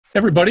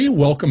Everybody,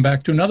 welcome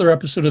back to another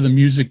episode of the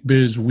Music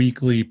Biz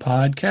Weekly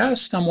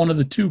Podcast. I'm one of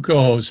the two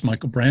co-hosts,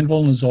 Michael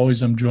Brandvold, and as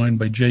always, I'm joined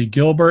by Jay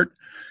Gilbert.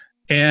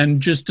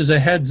 And just as a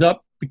heads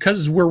up,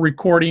 because we're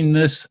recording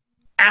this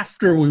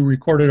after we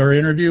recorded our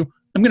interview,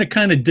 I'm going to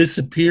kind of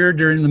disappear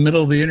during the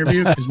middle of the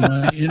interview because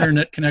my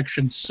internet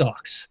connection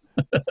sucks.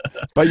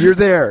 But you're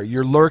there.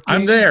 You're lurking.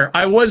 I'm there.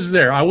 I was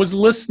there. I was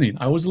listening.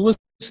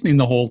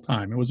 The whole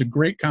time. It was a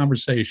great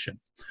conversation.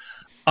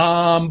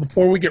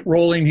 Before we get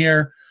rolling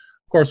here,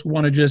 of course, we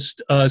want to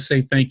just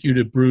say thank you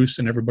to Bruce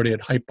and everybody at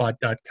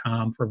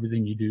Hypebot.com for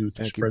everything you do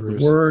to spread the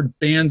word.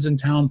 Bands in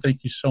town,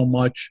 thank you so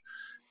much.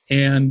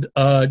 And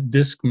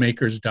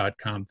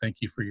Discmakers.com, thank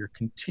you for your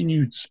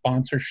continued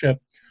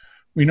sponsorship.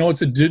 We know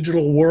it's a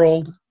digital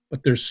world,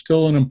 but there's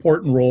still an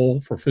important role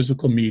for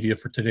physical media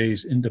for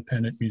today's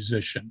independent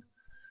musician.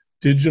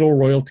 Digital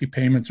royalty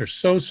payments are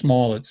so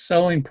small that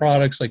selling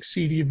products like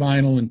CD,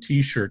 vinyl, and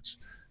T-shirts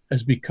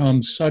has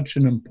become such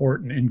an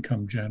important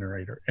income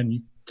generator. And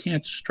you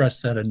can't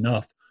stress that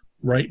enough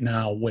right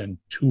now when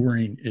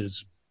touring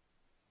is,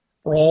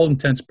 for all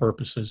intents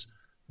purposes,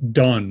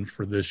 done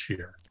for this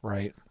year.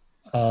 Right.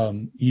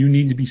 You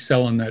need to be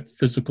selling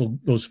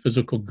those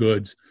physical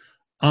goods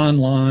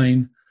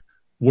online,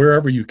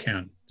 wherever you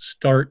can.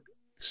 Start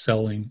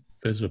selling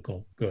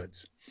physical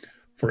goods.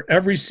 For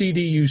every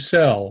CD you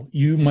sell,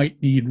 you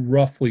might need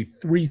roughly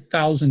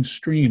 3,000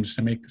 streams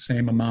to make the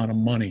same amount of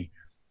money.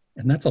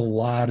 And that's a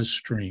lot of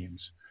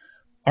streams.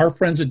 Our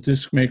friends at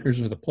Disc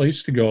Makers are the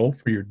place to go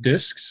for your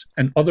discs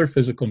and other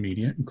physical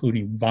media,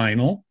 including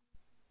vinyl,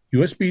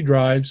 USB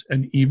drives,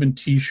 and even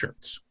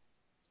T-shirts.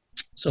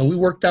 So we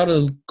worked out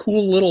a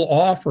cool little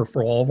offer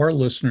for all of our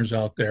listeners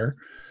out there.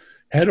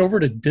 Head over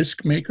to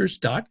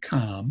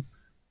discmakers.com,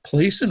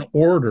 place an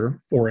order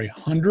for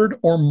 100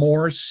 or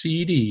more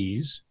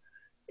CDs,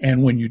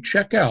 and when you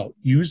check out,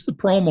 use the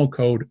promo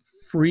code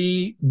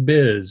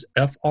FREEBIZ,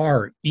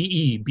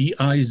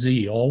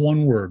 FREEBIZ, all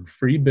one word,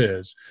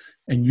 FREEBIZ,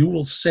 and you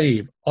will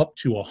save up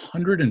to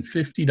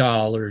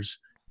 $150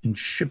 in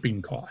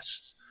shipping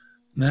costs.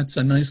 And that's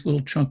a nice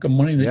little chunk of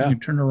money that you can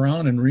turn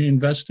around and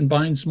reinvest in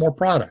buying some more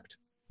product.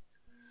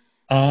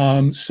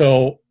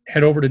 So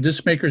head over to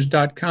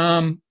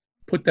discmakers.com,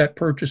 put that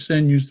purchase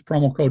in, use the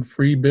promo code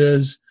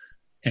FREEBIZ,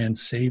 and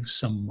save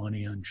some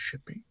money on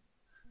shipping.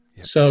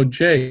 Yep. So,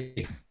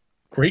 Jay,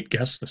 great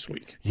guest this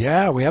week.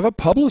 Yeah, we have a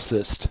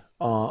publicist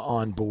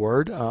on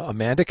board,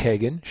 Amanda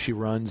Cagan. She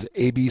runs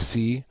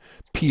ABC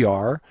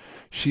PR.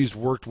 She's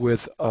worked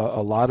with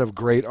a lot of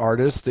great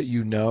artists that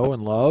you know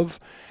and love,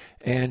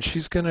 and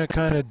she's going to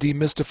kind of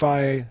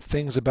demystify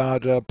things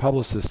about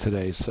publicists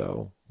today,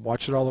 so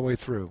watch it all the way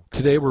through.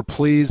 Today we're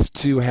pleased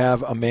to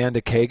have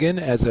Amanda Cagan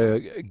as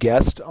a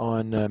guest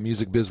on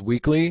Music Biz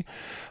Weekly.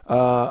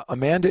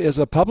 Amanda is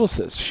a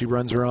publicist. She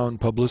runs her own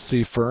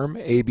publicity firm,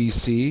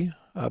 ABC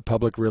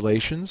Public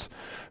Relations.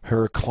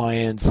 Her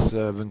clients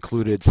have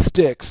included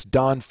Styx,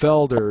 Don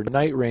Felder,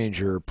 Night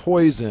Ranger,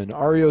 Poison,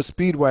 REO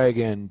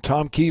Speedwagon,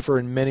 Tom Keifer,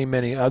 and many,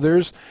 many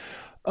others.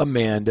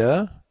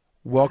 Amanda,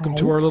 welcome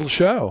to our little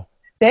show.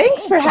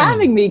 Thanks for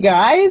having me,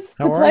 guys.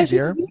 How are you,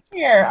 dear? To be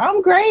here.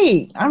 I'm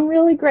great. I'm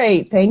really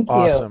great. Thank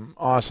you.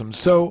 Awesome.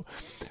 So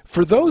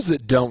for those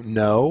that don't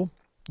know,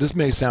 this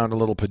may sound a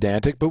little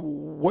pedantic, but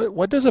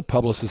what does a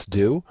publicist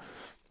do?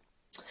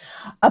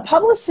 A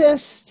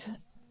publicist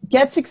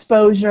gets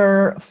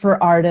exposure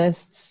for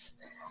artists.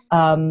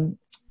 They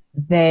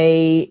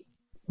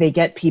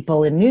get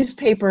people in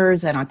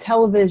newspapers and on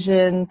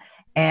television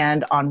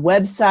and on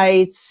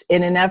websites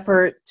in an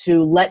effort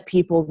to let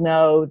people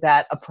know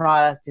that a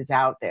product is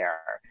out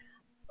there,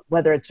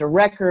 whether it's a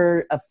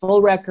record, a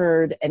full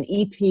record, an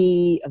EP,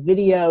 a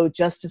video,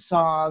 just a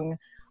song.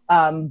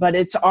 But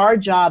it's our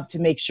job to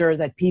make sure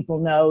that people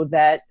know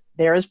that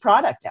there is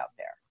product out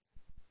there.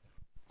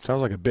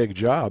 Sounds like a big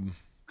job.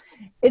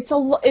 It's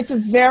a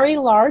very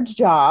large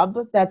job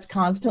that's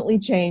constantly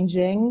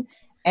changing,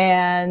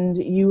 and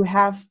you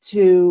have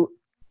to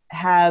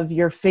have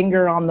your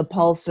finger on the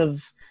pulse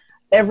of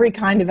every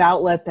kind of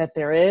outlet that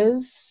there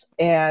is,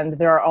 and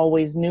there are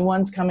always new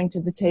ones coming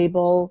to the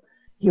table.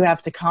 You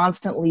have to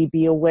constantly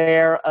be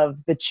aware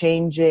of the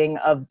changing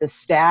of the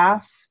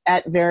staff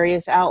at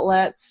various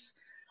outlets.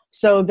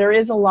 So there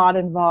is a lot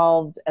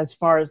involved as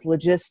far as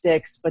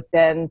logistics, but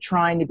then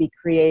trying to be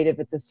creative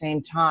at the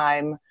same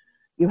time.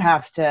 You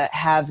have to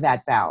have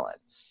that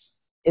balance.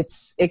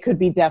 It could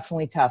be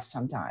definitely tough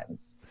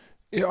sometimes.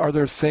 Are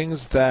there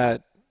things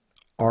that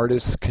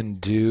artists can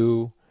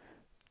do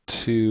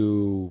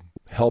to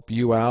help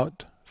you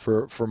out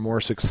for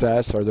more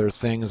success? Are there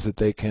things that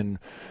they can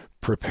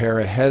prepare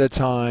ahead of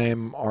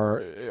time?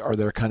 Are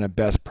there kind of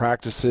best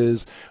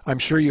practices? I'm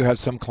sure you have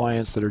some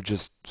clients that are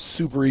just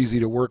super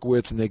easy to work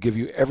with and they give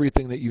you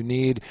everything that you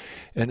need,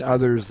 and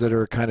others that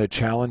are kind of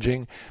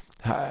challenging.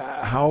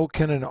 How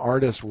can an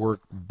artist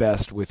work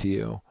best with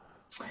you?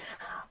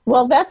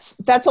 Well, that's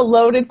a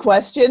loaded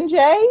question,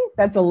 Jay.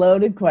 That's a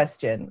loaded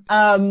question.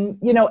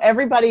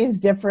 Everybody is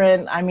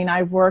different. I mean,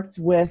 I've worked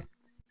with,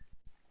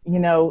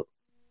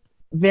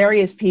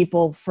 various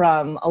people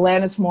from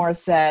Alanis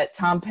Morissette,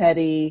 Tom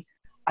Petty.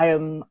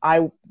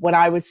 when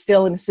I was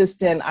still an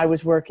assistant, I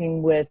was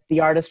working with the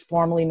artist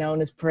formerly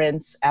known as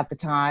Prince at the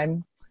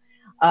time.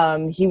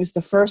 He was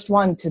the first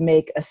one to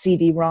make a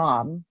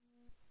CD-ROM.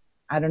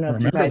 I don't know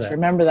if you guys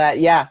remember that.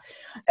 Yeah.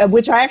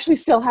 Which I actually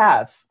still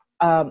have.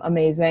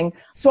 Amazing.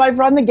 So I've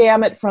run the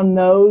gamut from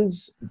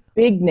those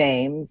big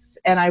names,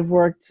 and I've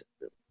worked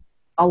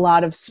a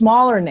lot of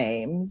smaller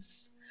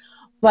names.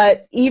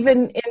 But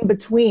even in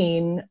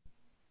between,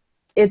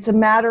 it's a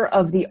matter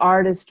of the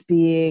artist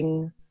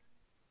being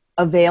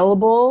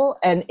available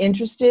and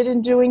interested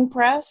in doing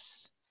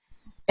press,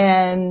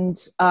 and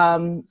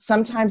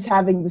sometimes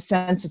having the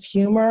sense of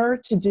humor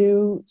to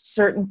do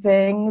certain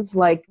things,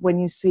 like when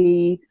you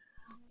see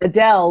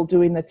Adele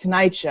doing The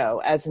Tonight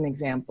Show, as an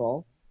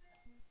example.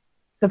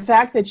 The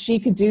fact that she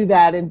could do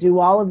that and do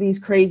all of these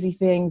crazy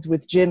things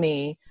with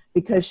Jimmy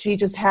because she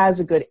just has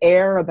a good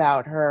air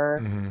about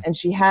her, and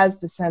she has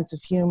the sense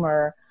of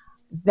humor,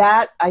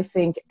 that I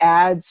think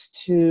adds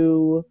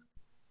to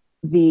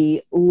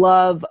the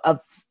love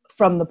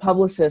from the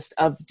publicist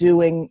of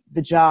doing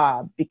the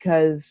job,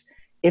 because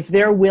if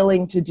they're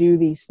willing to do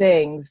these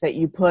things that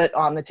you put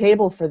on the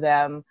table for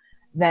them,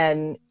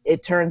 then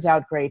it turns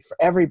out great for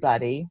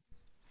everybody,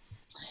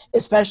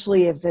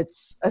 especially if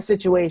it's a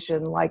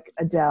situation like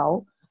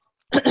Adele,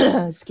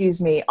 excuse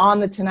me, on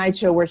The Tonight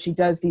Show, where she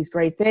does these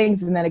great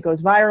things and then it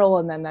goes viral,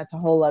 and then that's a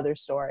whole other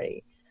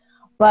story.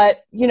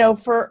 But, you know,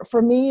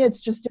 for me,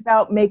 it's just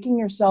about making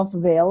yourself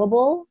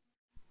available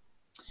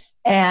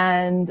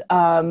and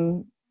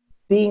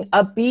being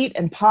upbeat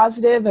and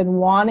positive and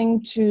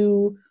wanting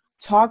to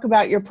talk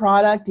about your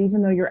product,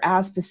 even though you're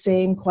asked the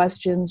same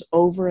questions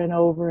over and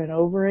over and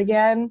over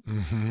again,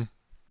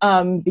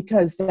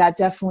 because that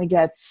definitely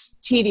gets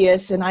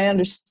tedious. And I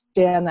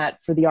understand that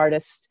for the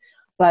artist,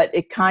 but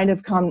it kind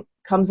of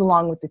comes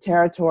along with the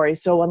territory.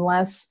 So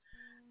unless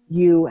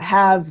you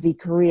have the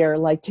career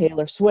like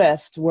Taylor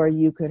Swift, where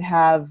you could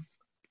have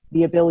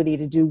the ability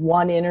to do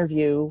one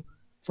interview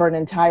for an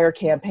entire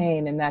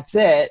campaign and that's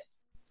it,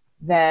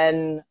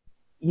 then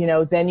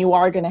you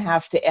are going to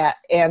have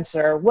to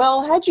answer,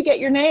 well, how'd you get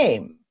your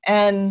name?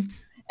 And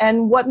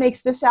what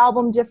makes this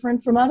album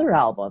different from other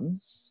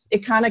albums?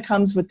 It kind of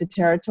comes with the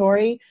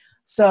territory.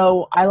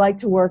 So I like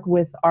to work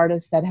with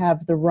artists that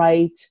have the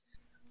right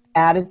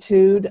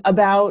attitude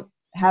about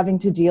having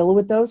to deal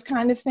with those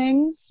kind of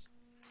things.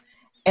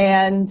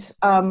 And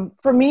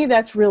for me,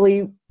 that's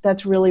really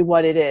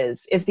what it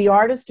is. If the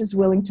artist is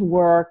willing to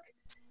work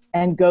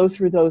and go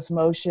through those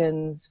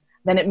motions,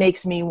 then it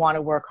makes me want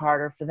to work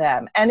harder for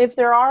them. And if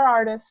there are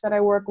artists that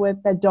I work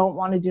with that don't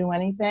want to do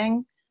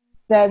anything,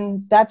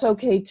 then that's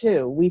okay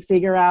too. We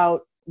figure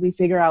out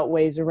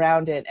ways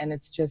around it, and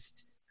it's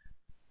just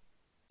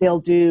they'll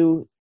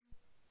do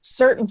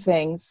certain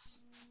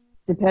things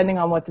depending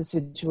on what the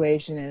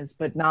situation is,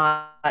 but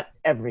not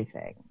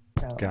everything.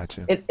 So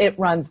Gotcha. It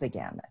runs the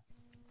gamut.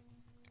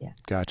 Yeah.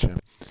 Gotcha.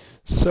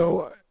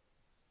 So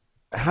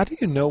how do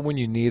you know when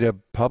you need a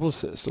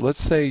publicist?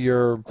 Let's say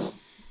you're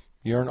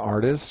an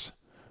artist,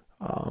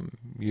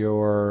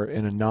 you're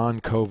in a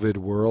non-COVID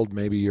world,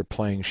 maybe you're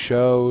playing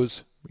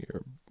shows,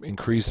 you're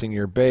increasing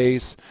your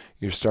base,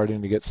 you're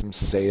starting to get some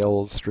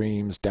sales,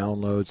 streams,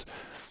 downloads.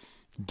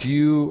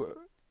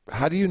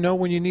 How do you know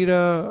when you need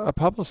a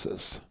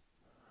publicist?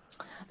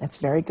 That's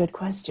a very good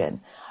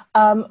question.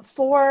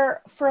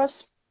 For a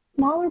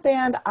smaller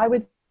band, I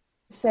would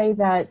say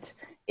that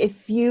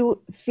if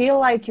you feel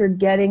like you're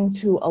getting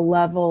to a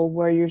level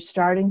where you're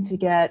starting to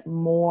get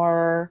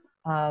more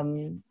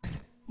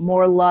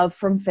love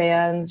from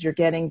fans, you're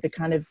getting the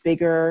kind of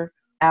you're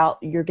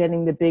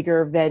getting the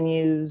bigger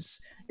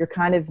venues, you're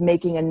kind of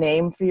making a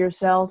name for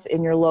yourself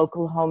in your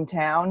local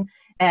hometown.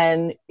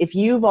 And if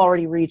you've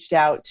already reached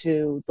out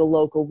to the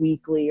local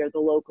weekly or the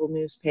local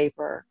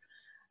newspaper,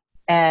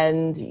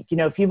 and,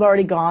 if you've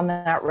already gone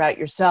that route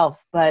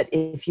yourself, but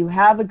if you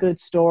have a good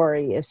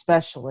story,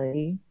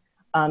 especially,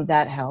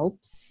 that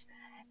helps.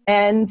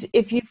 And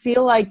if you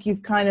feel like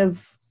you've kind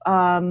of,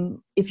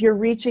 if you're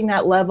reaching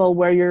that level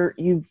where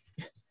you've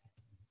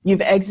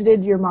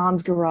exited your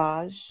mom's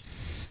garage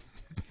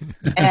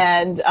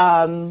and,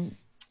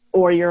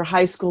 or your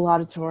high school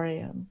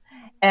auditorium,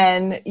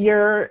 and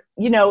you're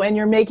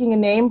making a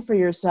name for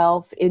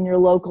yourself in your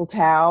local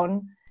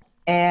town,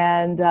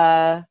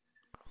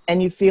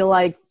 and you feel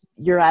like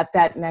you're at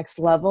that next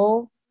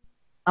level,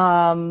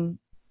 and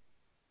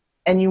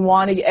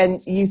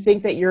you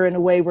think that you're in a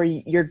way where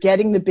you're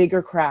getting the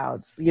bigger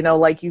crowds,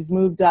 like you've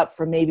moved up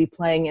from maybe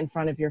playing in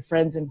front of your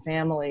friends and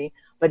family,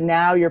 but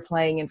now you're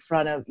playing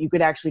you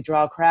could actually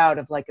draw a crowd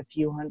of like a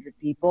few hundred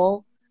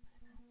people,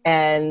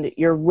 and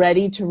you're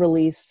ready to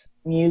release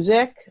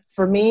music.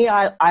 For me,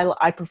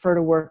 I prefer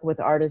to work with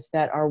artists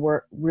that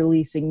are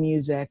releasing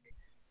music,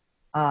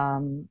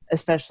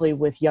 especially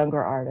with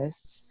younger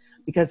artists,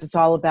 because it's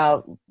all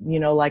about,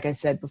 like I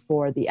said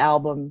before, the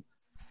album,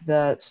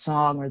 the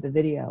song, or the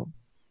video.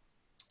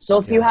 So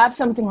if you have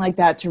something like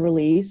that to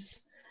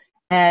release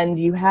and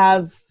you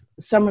have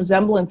some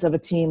resemblance of a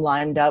team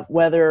lined up,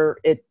 whether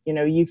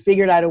you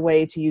figured out a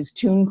way to use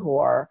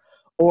TuneCore,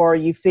 or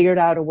you figured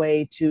out a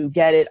way to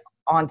get it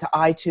onto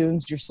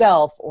iTunes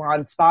yourself or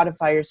on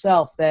Spotify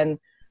yourself, then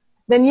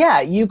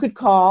yeah, you could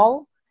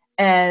call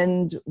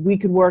and we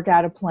could work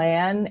out a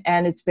plan,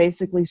 and it's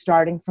basically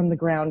starting from the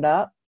ground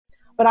up.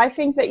 But I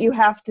think that you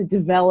have to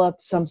develop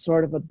some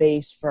sort of a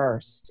base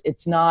first.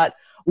 It's not,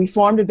 we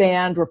formed a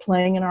band, we're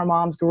playing in our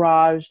mom's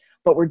garage,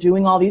 but we're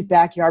doing all these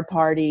backyard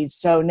parties,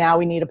 so now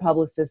we need a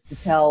publicist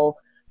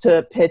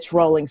to pitch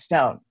Rolling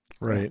Stone.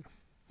 Right.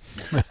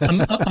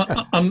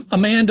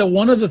 Amanda,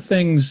 one of the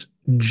things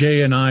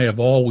Jay and I have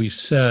always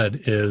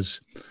said is,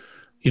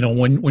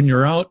 when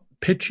you're out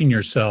pitching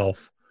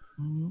yourself,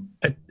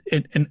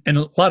 and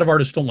a lot of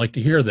artists don't like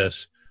to hear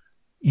this,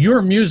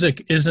 your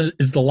music is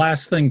the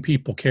last thing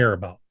people care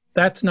about.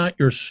 That's not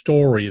your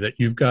story that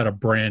you've got a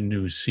brand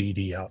new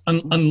CD out,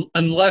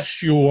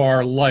 unless you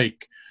are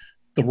like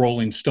the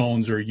Rolling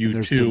Stones or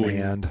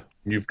U2. And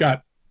you've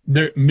got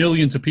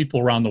millions of people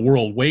around the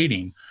world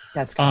waiting.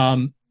 That's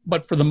correct.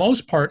 But for the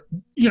most part,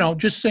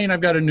 just saying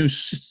I've got a new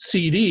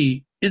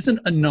CD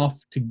isn't enough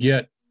to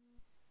get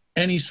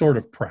any sort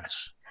of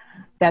press.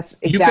 That's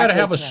exactly.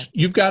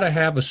 You've got to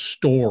have a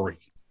story.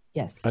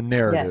 Yes. A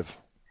narrative.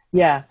 Yes.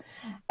 Yeah.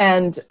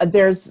 And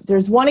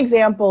there's one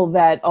example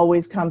that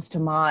always comes to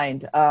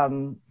mind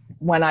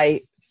when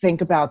I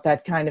think about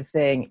that kind of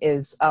thing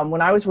is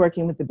when I was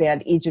working with the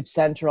band Egypt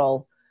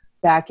Central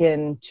back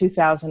in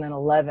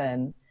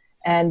 2011,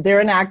 and they're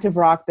an active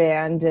rock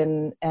band,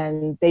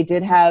 and they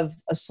did have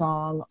a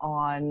song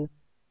on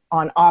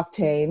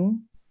Octane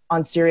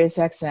on Sirius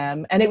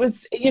XM, and it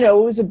was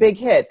a big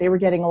hit. They were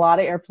getting a lot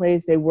of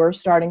airplays. They were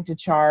starting to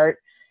chart.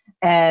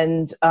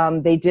 And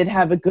they did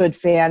have a good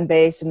fan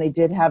base, and they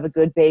did have a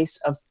good base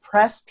of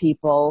press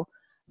people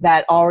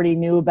that already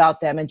knew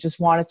about them and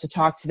just wanted to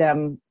talk to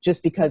them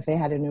just because they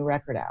had a new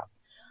record out.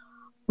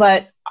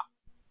 But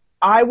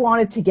I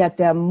wanted to get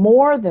them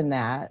more than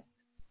that.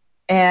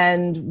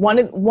 And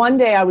one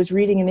day I was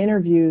reading an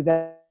interview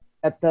that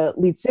the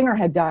lead singer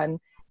had done,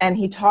 and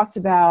he talked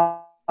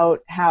about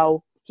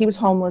how he was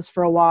homeless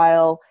for a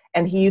while,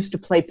 and he used to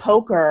play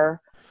poker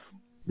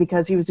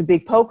because he was a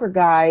big poker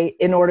guy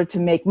in order to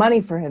make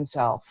money for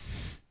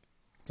himself.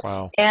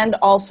 Wow. And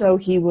also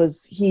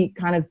he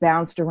kind of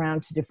bounced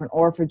around to different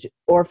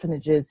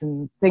orphanages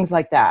and things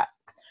like that.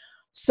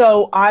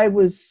 So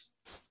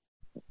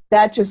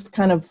that just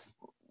kind of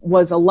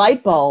was a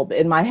light bulb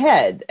in my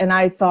head. And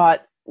I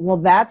thought, well,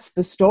 that's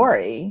the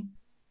story.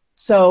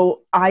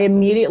 So I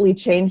immediately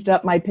changed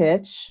up my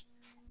pitch,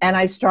 and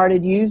I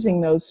started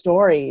using those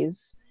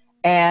stories.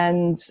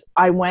 And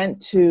I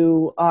went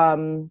to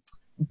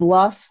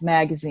Bluff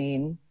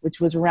magazine, which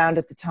was around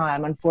at the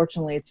time.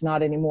 Unfortunately, it's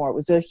not anymore. It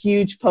was a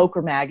huge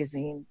poker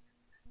magazine,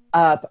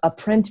 a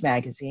print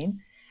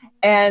magazine.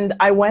 And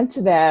I went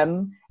to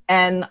them,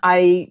 and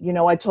I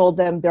told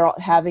them they're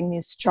having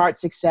this chart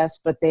success,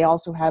 but they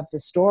also have the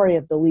story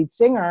of the lead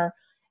singer.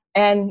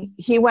 And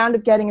he wound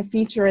up getting a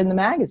feature in the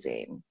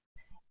magazine.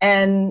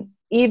 And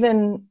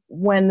even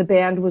when the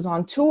band was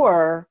on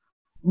tour,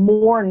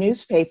 more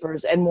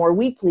newspapers and more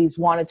weeklies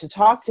wanted to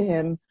talk to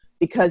him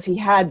because he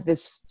had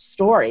this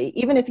story.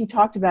 Even if he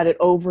talked about it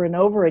over and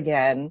over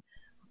again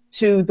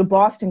to the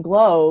Boston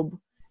Globe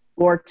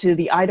or to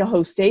the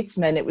Idaho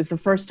Statesman, it was the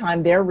first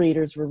time their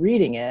readers were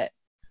reading it.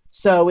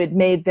 So it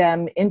made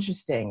them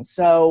interesting.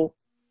 So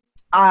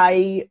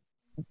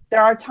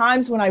there are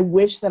times when I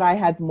wish that I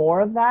had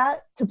more of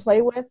that to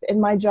play with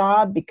in my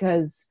job,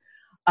 because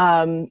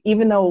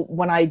even though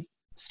when I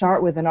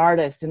start with an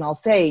artist and I'll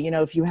say,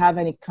 if you have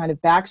any kind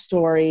of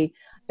backstory,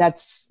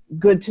 that's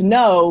good to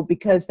know,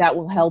 because that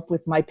will help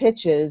with my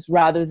pitches,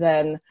 rather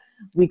than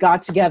we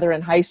got together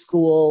in high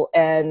school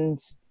and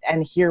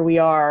here we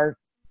are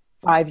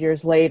 5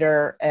 years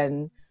later.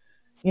 And,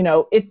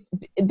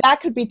 that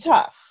could be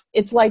tough.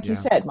 It's like you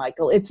said,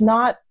 Michael, it's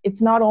not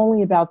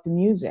only about the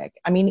music.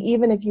 I mean,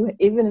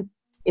 even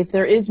if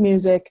there is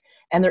music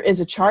and there is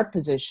a chart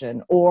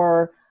position,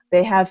 or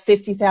they have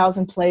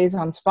 50,000 plays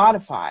on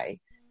Spotify,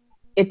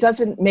 it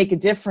doesn't make a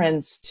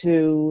difference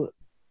to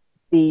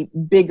the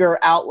bigger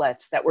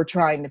outlets that we're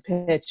trying to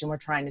pitch and we're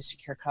trying to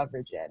secure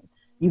coverage in.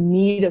 You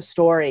need a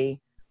story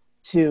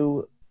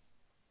to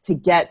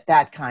get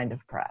that kind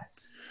of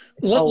press.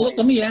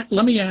 Let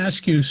me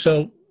ask you,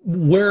 so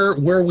where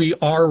we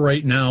are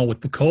right now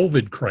with the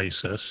COVID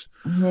crisis,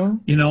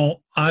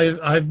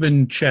 I've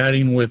been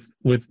chatting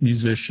with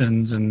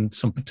musicians and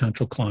some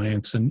potential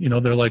clients, and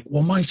they're like,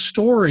 well, my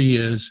story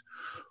is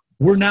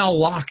we're now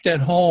locked at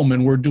home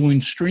and we're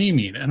doing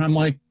streaming. And I'm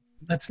like,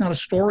 that's not a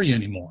story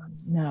anymore.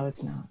 No,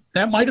 it's not.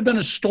 That might have been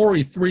a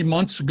story 3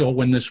 months ago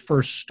when this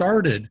first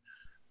started.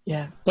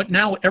 Yeah. But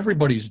now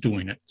everybody's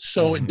doing it.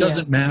 So it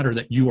doesn't matter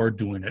that you are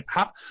doing it.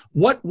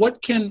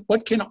 What can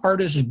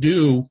artists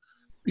do?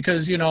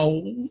 Because,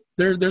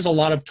 there's a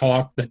lot of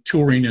talk that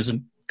touring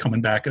isn't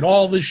coming back at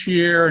all this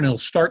year, and it'll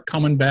start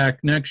coming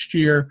back next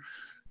year.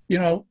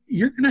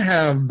 You're going to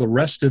have the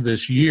rest of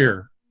this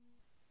year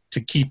to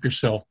keep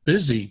yourself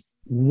busy.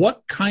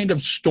 What kind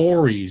of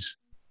stories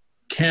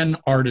can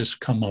artists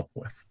come up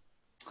with?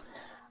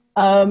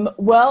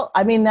 Well,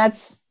 I mean,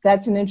 that's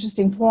an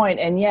interesting point.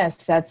 And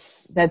yes,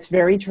 that's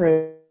very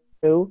true.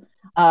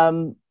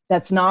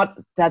 That's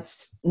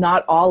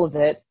not all of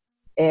it.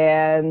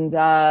 And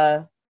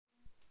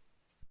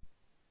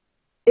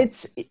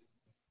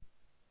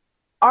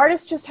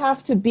artists just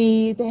have to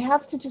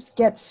just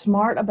get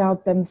smart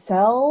about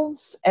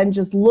themselves and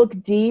just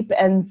look deep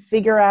and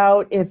figure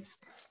out if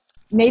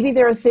maybe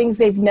there are things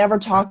they've never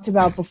talked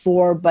about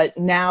before, but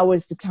now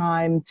is the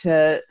time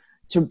to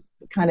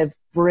kind of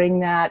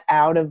bring that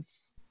out of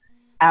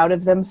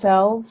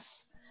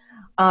themselves.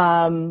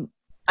 I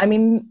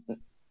mean,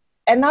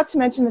 and not to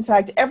mention the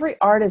fact every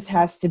artist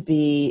has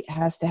to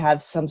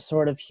have some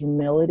sort of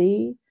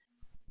humility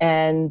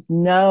and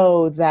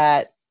know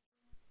that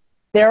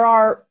there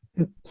are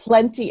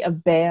plenty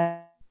of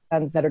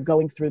bands that are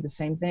going through the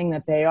same thing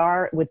that they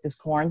are with this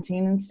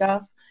quarantine and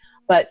stuff.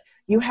 But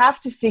you have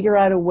to figure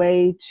out a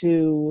way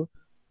to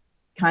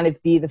kind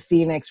of be the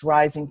phoenix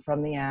rising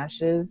from the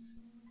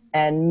ashes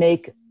and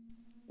make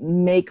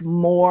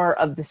more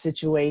of the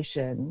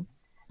situation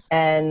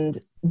and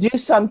do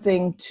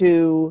something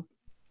to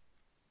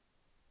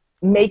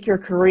make your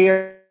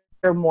career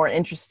more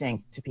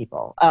interesting to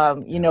people.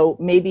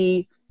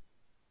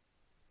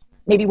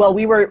 Maybe while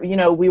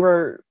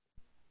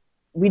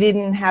we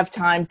didn't have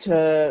time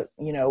to,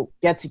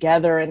 get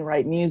together and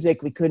write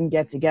music. We couldn't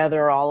get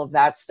together, all of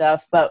that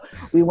stuff. But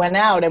we went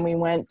out and we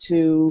went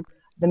to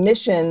the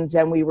missions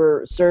and we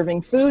were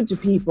serving food to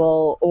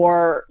people,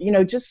 or,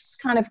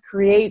 just kind of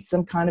create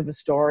some kind of a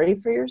story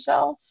for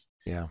yourself.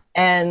 Yeah.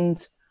 And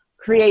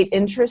create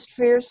interest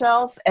for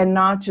yourself and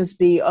not just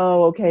be,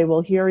 oh, okay,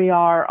 well, here we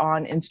are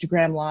on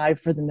Instagram Live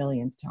for the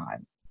millionth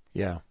time.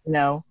 Yeah.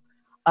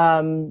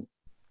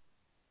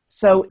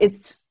 So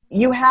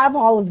you have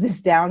all of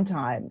this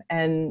downtime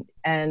and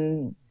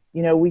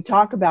we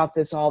talk about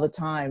this all the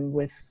time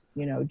with,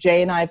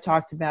 Jay and I have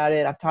talked about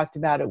it. I've talked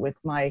about it with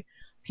my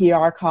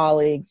PR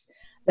colleagues,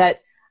 that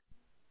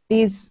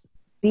these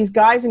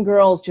guys and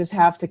girls just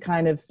have to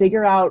kind of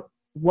figure out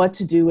what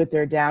to do with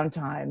their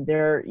downtime.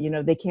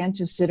 They can't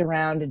just sit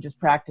around and just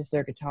practice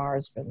their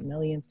guitars for the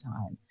millionth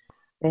time.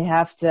 They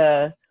have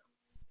to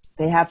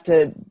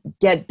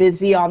get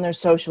busy on their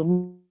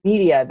social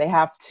media. They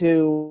have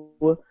to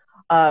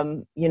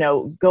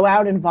go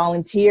out and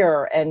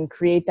volunteer and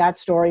create that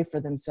story for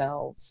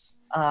themselves.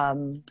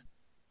 Do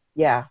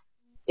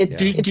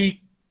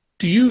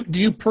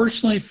you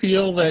personally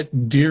feel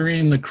that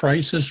during the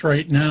crisis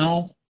right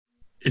now,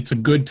 it's a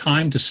good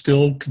time to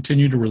still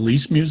continue to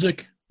release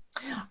music?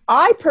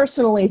 I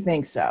personally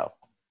think so.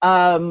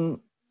 I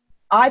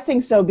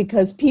think so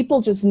because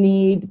people just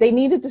need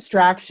a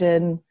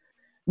distraction.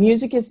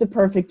 Music is the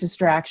perfect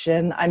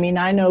distraction. I mean,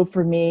 I know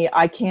for me,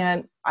 I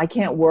can't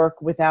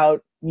work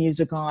without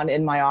music on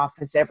in my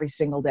office every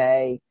single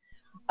day,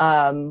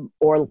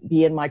 or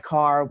be in my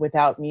car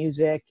without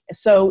music.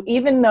 So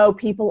even though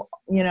people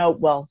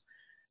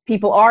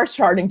are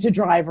starting to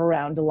drive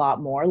around a lot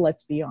more,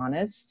 let's be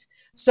honest.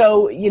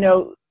 So,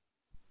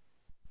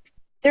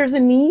 there's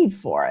a need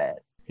for it.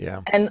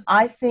 Yeah. And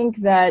I think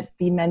that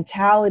the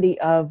mentality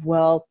of,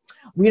 well,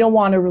 we don't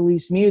want to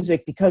release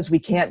music because we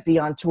can't be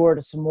on tour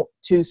to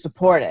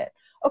support it.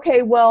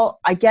 Okay, well,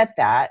 I get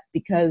that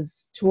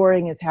because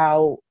touring is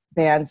how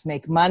bands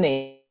make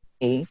money.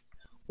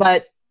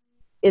 But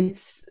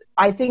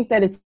I think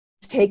that it's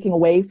taking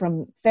away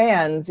from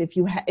fans. If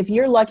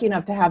you're lucky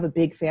enough to have a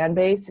big fan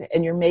base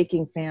and you're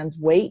making fans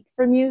wait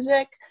for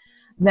music,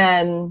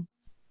 then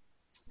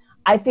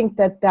I think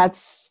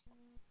that's,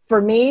 for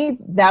me,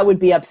 that would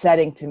be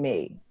upsetting to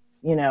me,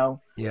 Yeah.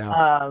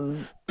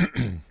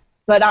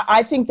 But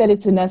I think that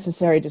it's a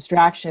necessary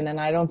distraction, and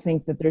I don't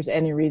think that there's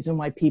any reason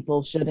why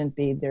people shouldn't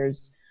be. There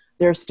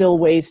are still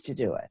ways to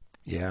do it.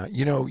 Yeah.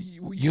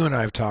 You and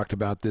I have talked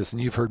about this,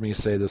 and you've heard me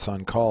say this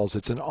on calls.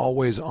 It's an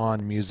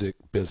always-on music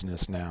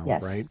business now,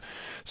 yes. Right?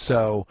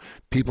 So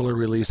people are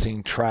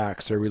releasing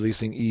tracks, they're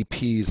releasing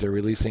EPs, they're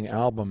releasing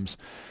albums.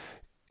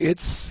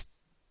 It's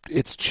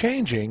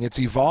changing, it's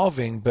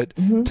evolving, but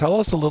Tell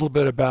us a little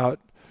bit about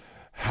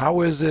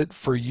how is it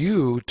for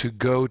you to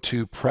go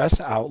to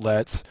press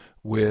outlets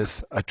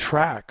with a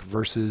track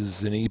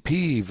versus an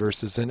EP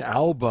versus an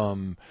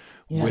album,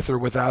 with or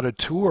without a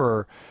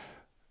tour.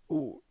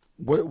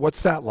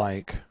 What's that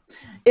like?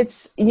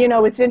 It's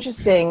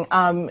interesting.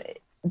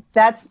 It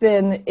has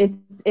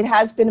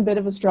been a bit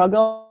of a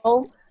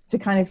struggle to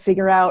kind of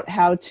figure out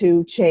how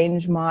to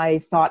change my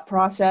thought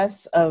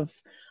process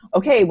of,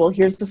 okay, well,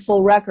 here's the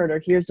full record or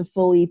here's the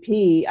full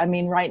EP. I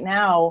mean, right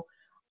now,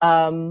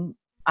 I'm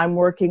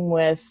working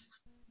with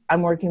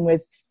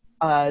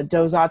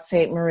Dozat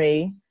Saint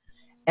Marie,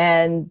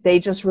 and they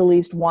just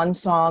released one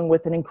song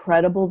with an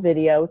incredible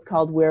video. It's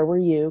called Where Were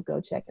You?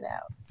 Go check it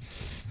out.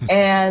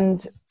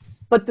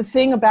 But the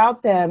thing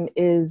about them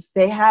is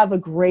they have a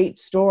great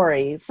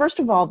story. First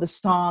of all, the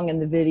song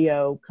and the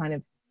video kind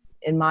of,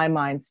 in my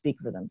mind,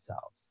 speaks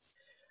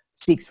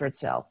for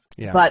itself.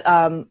 Yeah. But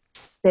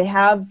they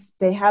have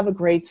a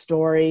great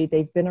story.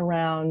 They've been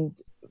around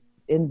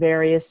in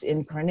various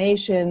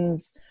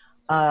incarnations.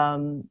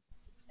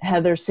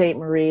 Heather St.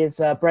 Marie is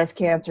a breast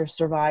cancer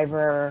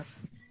survivor.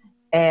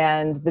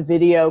 And the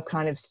video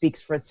kind of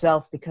speaks for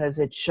itself because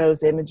it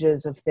shows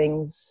images of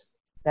things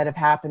that have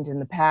happened in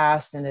the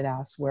past, and it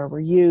asks, where were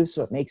you?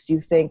 So it makes you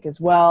think as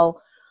well.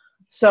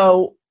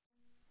 So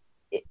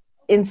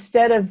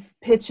instead of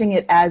pitching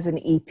it as an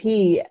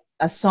EP,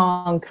 a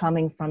song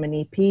coming from an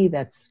EP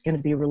that's going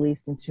to be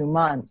released in 2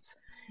 months,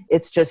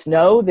 it's just,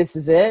 no, this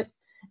is it.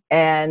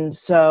 And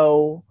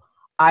so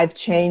I've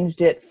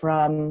changed it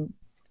from,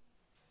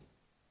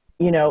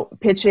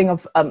 pitching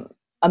of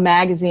a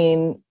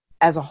magazine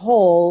as a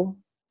whole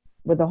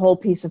with a whole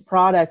piece of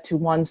product to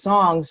one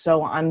song.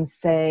 So I'm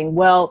saying,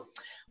 well,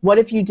 what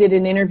if you did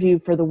an interview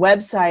for the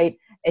website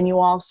and you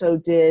also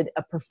did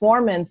a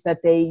performance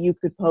that you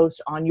could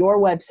post on your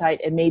website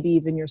and maybe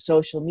even your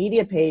social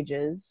media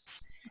pages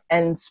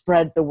and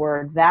spread the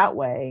word that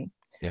way.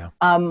 Yeah.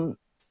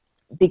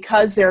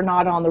 Because they're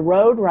not on the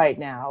road right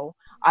now,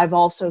 I've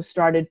also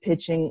started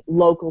pitching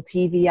local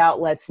TV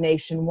outlets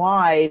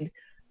nationwide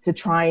to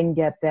try and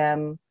get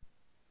them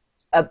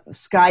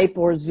Skype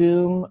or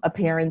Zoom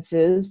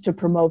appearances to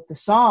promote the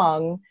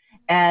song.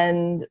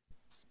 And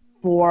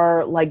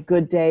for like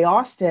Good Day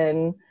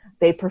Austin,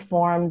 they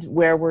performed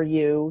Where Were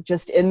You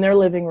just in their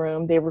living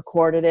room. They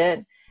recorded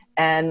it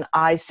and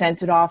I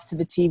sent it off to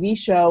the TV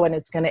show, and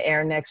it's going to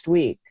air next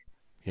week.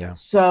 Yeah.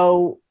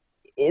 So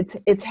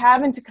it's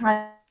having to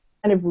kind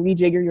of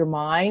rejigger your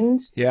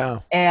mind. Yeah.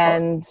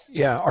 And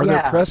are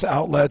there press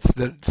outlets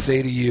that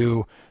say to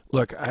you,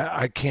 look,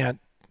 I can't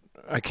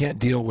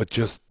deal with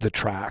just the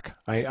track.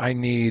 I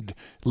need,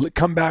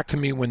 come back to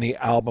me when the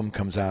album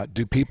comes out.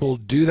 Do people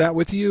do that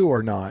with you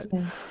or not?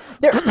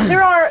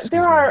 There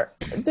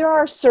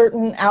are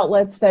certain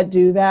outlets that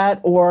do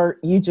that, or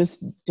you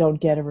just don't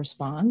get a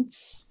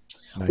response,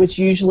 nice. Which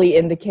usually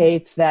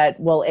indicates that,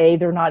 well, A,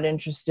 they're not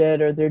interested,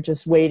 or they're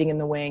just waiting in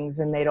the wings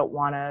and they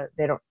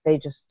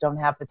just don't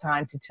have the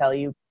time to tell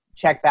you,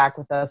 check back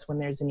with us when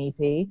there's an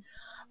EP.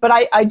 But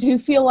I do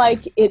feel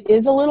like it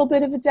is a little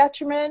bit of a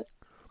detriment.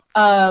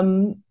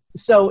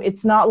 So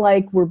it's not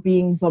like we're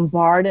being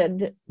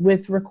bombarded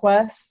with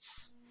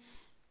requests,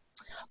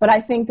 but I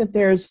think that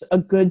there's a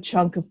good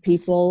chunk of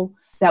people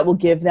that will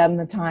give them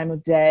the time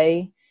of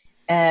day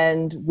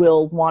and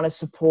will want to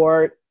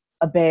support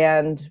a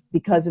band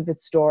because of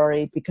its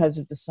story, because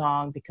of the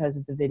song, because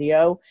of the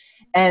video.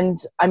 And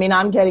I mean,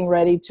 I'm getting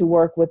ready to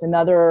work with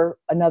another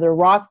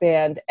rock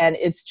band, and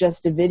it's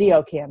just a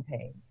video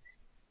campaign.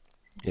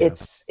 Yeah.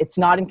 It's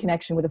not in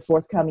connection with a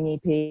forthcoming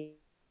EP.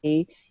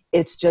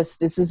 It's just,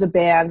 this is a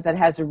band that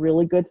has a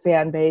really good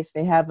fan base.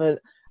 They have a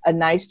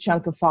nice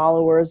chunk of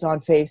followers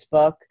on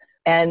Facebook,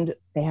 and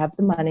they have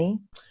the money.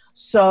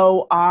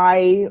 So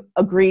I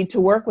agreed to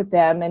work with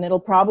them, and it'll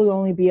probably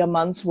only be a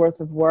month's worth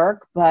of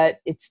work, but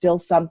it's still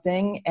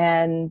something.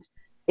 And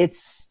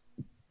it's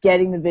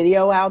getting the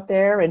video out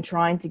there and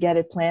trying to get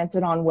it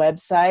planted on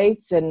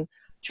websites and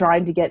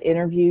trying to get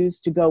interviews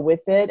to go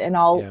with it. And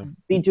I'll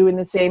be doing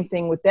the same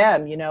thing with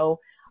them.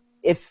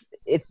 If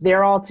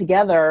they're all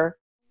together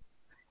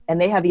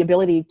and they have the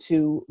ability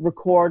to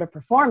record a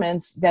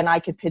performance, then I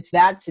could pitch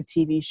that to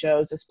TV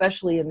shows,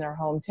 especially in their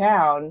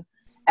hometown,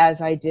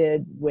 as I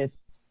did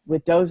with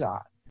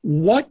Dozot.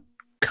 What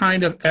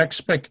kind of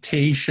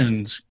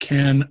expectations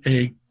can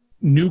a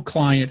new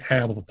client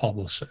have of a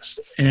publicist?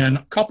 And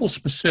a couple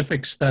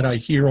specifics that I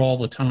hear all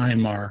the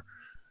time are,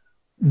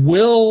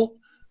 will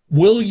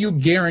you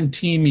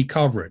guarantee me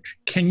coverage?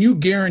 Can you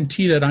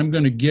guarantee that I'm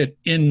going to get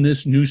in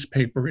this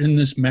newspaper, in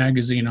this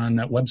magazine, on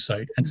that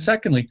website? And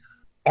secondly,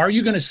 are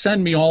you going to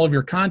send me all of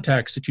your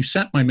contacts that you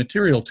sent my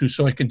material to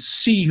so I can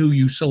see who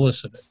you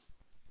solicited?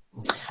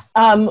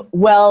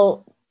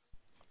 Well,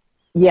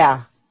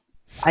 yeah,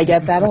 I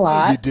get that a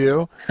lot. You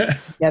do?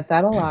 Get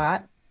that a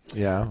lot.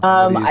 Yeah.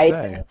 What do you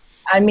say?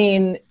 I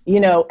mean,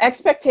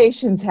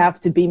 expectations have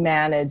to be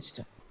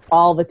managed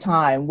all the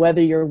time,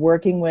 whether you're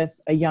working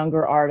with a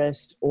younger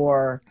artist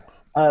or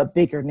a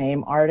bigger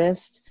name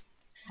artist,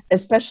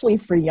 especially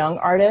for young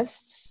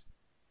artists.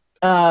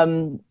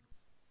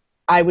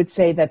 I would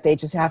say that they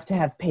just have to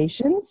have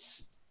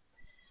patience.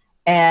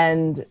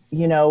 And,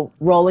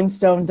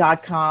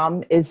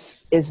 rollingstone.com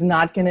is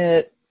not going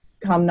to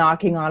come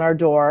knocking on our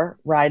door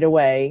right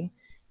away.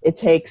 It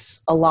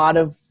takes a lot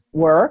of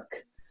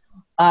work.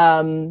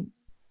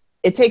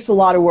 It takes a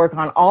lot of work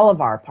on all of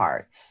our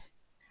parts.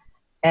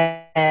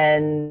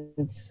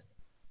 And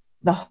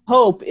the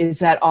hope is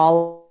that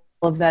all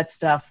of that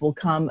stuff will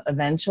come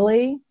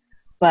eventually.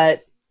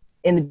 But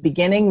in the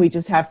beginning, we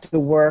just have to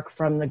work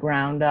from the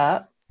ground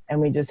up. And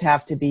we just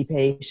have to be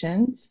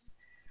patient.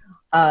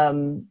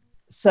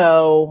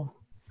 So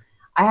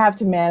I have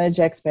to manage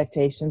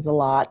expectations a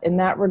lot in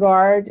that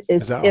regard.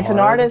 If an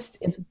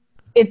artist,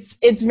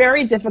 it's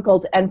very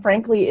difficult, and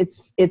frankly,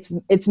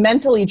 it's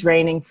mentally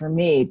draining for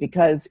me,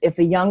 because if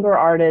a younger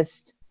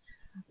artist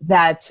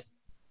that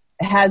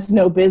has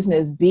no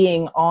business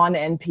being on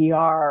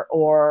NPR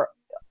or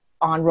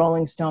on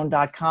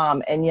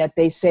RollingStone.com, and yet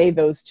they say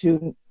those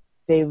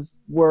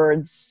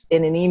words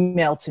in an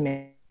email to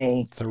me,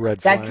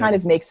 that kind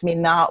of makes me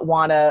not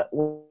want to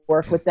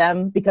work with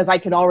them, because I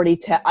could already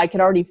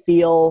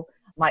feel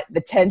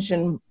the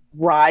tension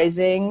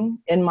rising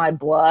in my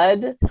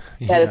blood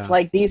that it's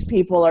like, these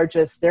people are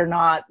just,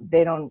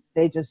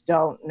 they just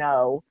don't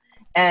know.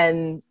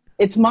 And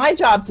it's my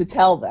job to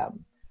tell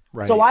them.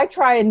 Right. So I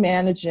try and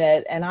manage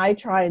it, and I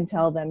try and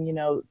tell them, you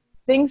know,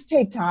 things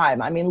take time.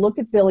 I mean, look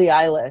at Billie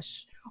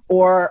Eilish,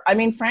 or, I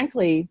mean,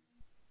 frankly,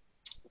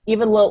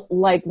 even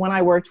like when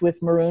I worked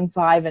with Maroon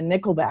 5 and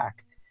Nickelback,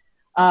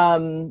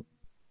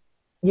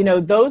 you know,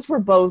 those were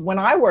both, when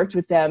I worked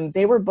with them,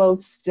 they were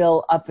both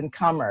still up and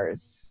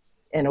comers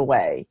in a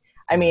way.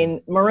 I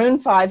mean, Maroon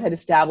 5 had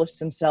established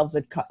themselves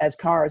as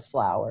Cars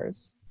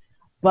Flowers,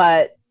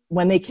 but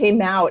when they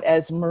came out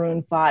as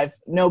Maroon 5,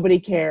 nobody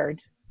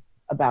cared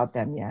about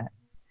them yet.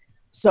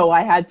 So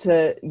I had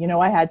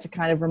to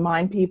kind of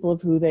remind people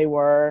of who they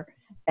were.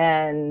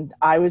 And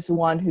I was the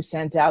one who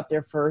sent out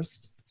their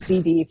first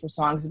CD for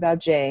Songs About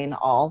Jane,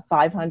 all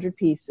 500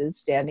 pieces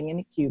standing in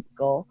a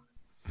cubicle.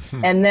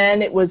 And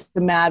then it was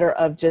the matter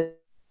of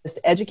just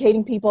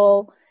educating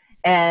people,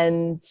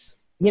 and,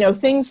 you know,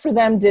 things for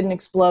them didn't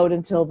explode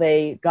until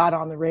they got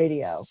on the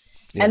radio.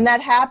 Yeah. And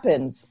that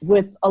happens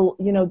with,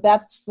 you know,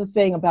 that's the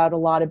thing about a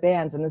lot of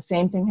bands. And the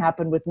same thing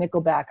happened with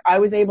Nickelback. I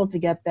was able to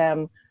get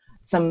them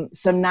some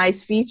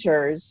nice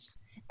features,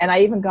 and I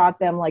even got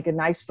them like a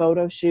nice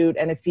photo shoot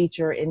and a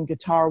feature in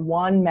Guitar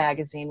One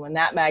magazine when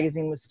that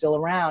magazine was still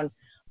around.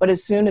 But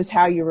as soon as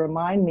How You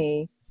Remind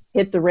Me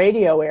hit the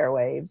radio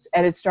airwaves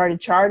and it started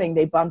charting,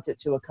 they bumped it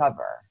to a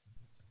cover.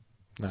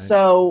 Nice.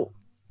 So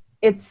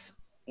it's,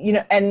 you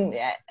know,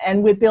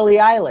 and with Billie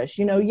Eilish,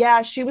 you know,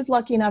 yeah, she was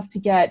lucky enough to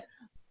get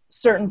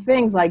certain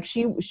things. Like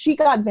she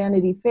got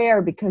Vanity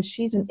Fair because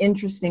she's an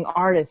interesting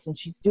artist and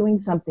she's doing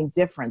something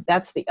different.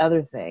 That's the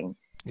other thing.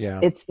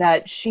 Yeah. It's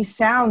that she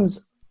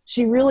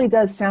really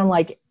does sound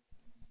like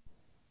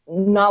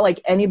not like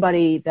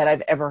anybody that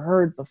I've ever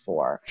heard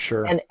before.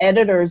 Sure. And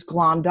editors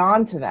glommed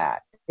onto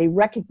that. They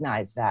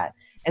recognize that.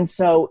 And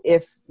so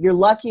if you're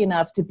lucky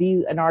enough to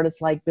be an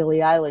artist like Billie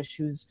Eilish,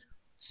 who's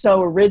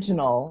so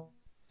original,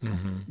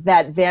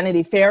 that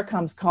Vanity Fair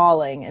comes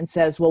calling and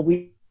says, well,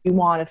 we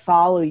want to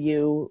follow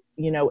you,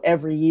 you know,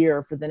 every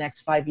year for the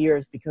next 5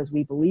 years because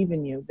we believe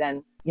in you,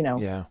 then, you know,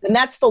 then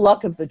that's the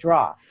luck of the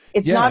draw.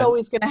 It's not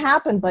always going to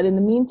happen, but in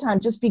the meantime,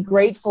 just be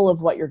grateful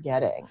of what you're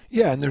getting.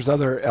 Yeah, and there's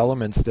other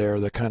elements there,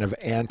 the kind of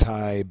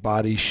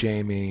anti-body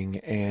shaming,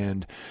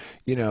 and,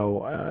 you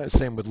know,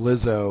 same with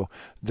Lizzo.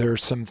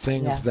 There's some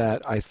things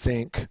that I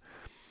think,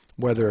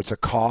 whether it's a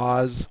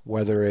cause,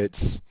 whether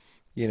it's,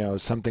 you know,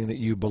 something that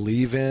you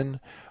believe in,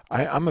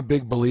 I'm a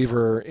big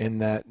believer in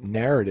that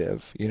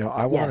narrative. You know,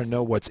 I want to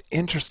know what's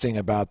interesting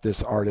about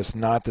this artist,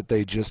 not that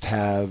they just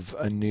have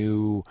a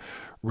new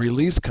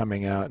release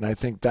coming out. And I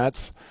think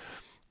that's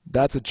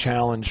a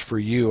challenge for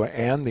you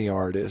and the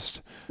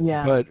artist.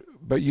 Yeah.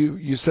 But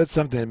you said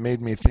something that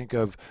made me think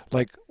of,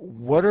 like,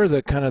 what are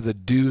the kind of the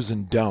do's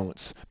and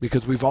don'ts?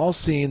 Because we've all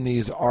seen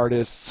these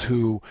artists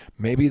who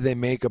maybe they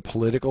make a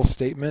political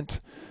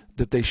statement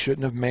that they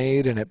shouldn't have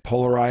made and it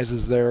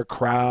polarizes their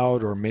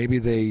crowd, or maybe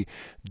they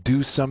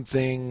do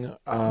something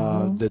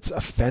that's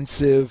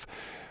offensive.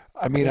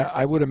 I mean,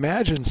 I would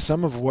imagine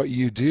some of what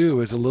you do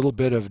is a little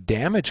bit of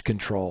damage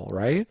control,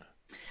 right?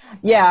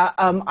 Yeah,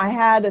 I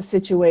had a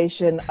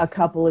situation a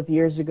couple of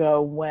years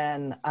ago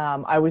when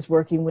I was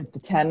working with the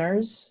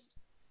Tenors,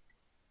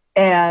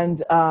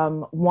 and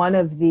one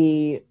of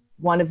the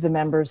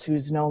members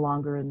who's no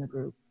longer in the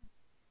group,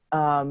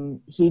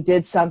 he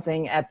did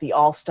something at the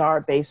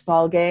All-Star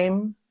baseball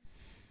game,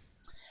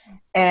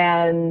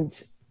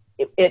 and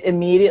it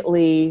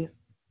immediately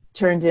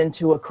turned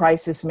into a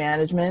crisis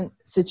management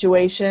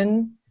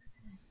situation.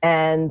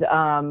 And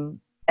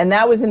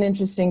that was an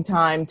interesting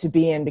time to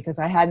be in, because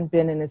I hadn't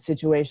been in a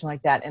situation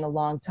like that in a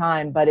long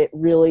time, but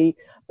we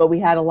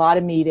had a lot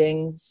of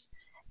meetings,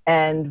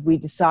 and we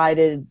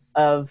decided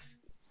and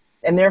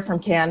they're from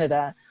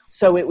Canada.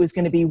 So it was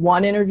going to be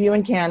one interview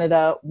in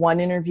Canada, one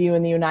interview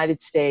in the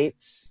United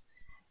States.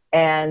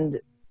 And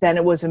then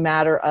it was a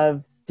matter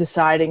of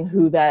deciding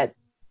who that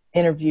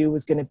interview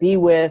was going to be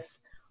with.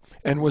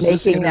 And was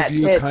this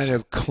interview kind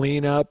of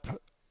cleanup?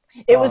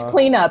 It was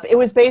cleanup. It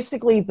was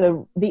basically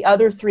the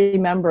other three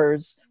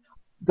members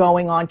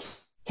going on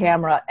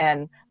camera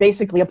and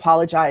basically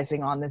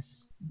apologizing on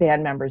this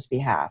band member's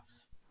behalf.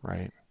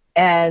 Right.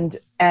 And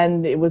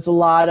it was a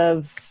lot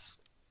of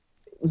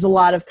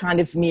kind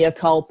of mea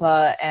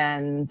culpa,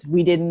 and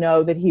we didn't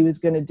know that he was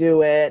going to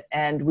do it,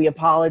 and we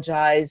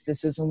apologized.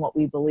 This isn't what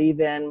we believe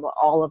in,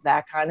 all of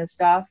that kind of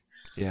stuff.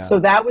 Yeah. So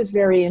that was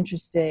very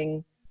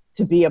interesting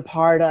to be a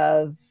part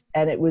of,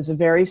 and it was a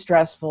very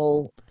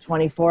stressful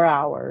 24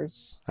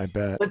 hours. I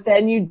bet. But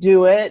then you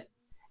do it,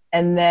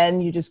 and then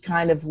you just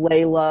kind of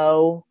lay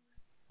low,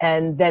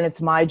 and then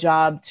it's my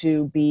job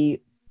to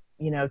be,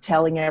 you know,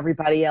 telling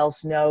everybody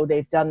else, no,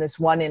 they've done this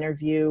one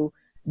interview,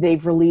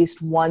 they've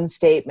released one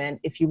statement.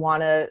 If you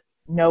want to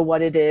know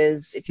what it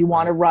is, if you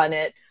want to run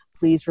it,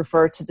 please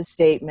refer to the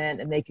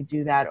statement, and they could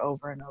do that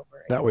over and over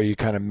again. That way you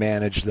kind of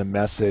manage the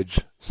message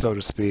so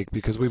to speak,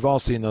 because we've all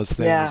seen those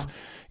things.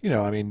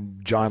 Yeah. I mean,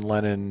 John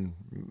Lennon,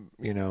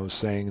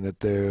 saying that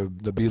the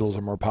Beatles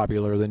are more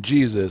popular than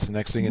Jesus. The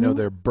next thing you know,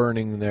 they're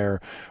burning their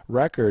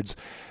records.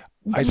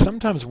 I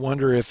sometimes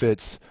wonder if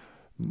it's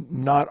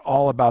not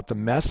all about the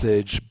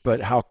message,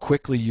 but how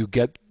quickly you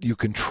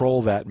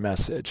control that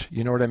message.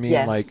 You know what I mean?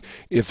 Yes. Like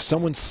if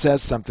someone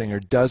says something or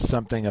does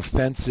something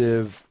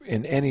offensive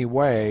in any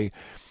way,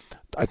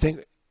 I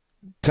think,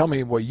 tell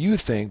me what you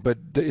think, but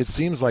it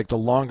seems like the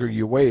longer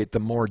you wait, the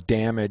more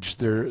damage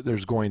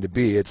there's going to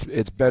be.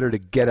 It's better to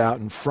get out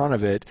in front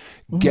of it,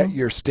 get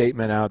your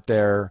statement out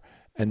there,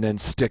 and then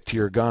stick to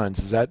your guns.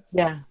 Is that?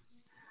 Yeah.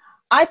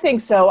 I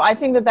think so. I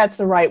think that that's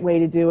the right way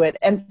to do it.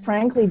 And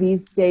frankly,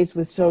 these days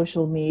with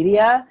social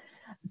media,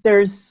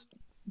 it's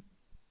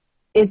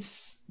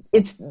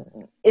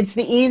the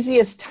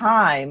easiest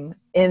time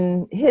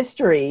in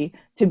history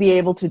to be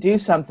able to do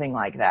something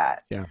like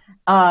that. Yeah.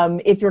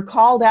 If you're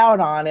called out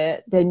on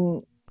it,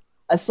 then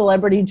a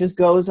celebrity just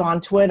goes on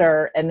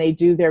Twitter and they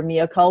do their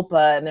mea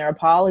culpa and their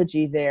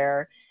apology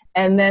there.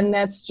 And then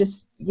that's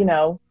just,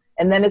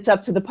 and then it's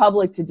up to the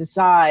public to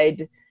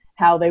decide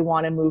how they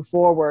want to move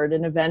forward.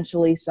 And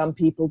eventually some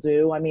people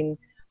do. I mean,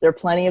 there are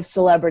plenty of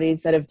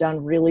celebrities that have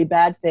done really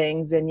bad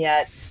things, and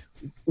yet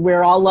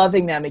we're all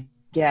loving them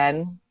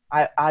again.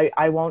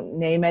 I won't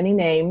name any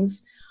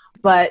names,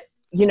 but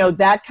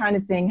that kind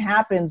of thing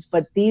happens.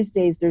 But these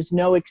days there's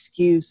no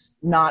excuse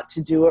not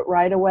to do it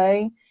right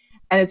away.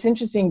 And it's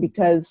interesting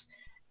because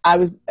I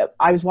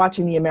was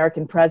watching The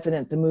American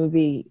President, the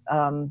movie,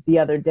 the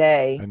other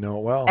day. I know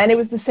it well. And it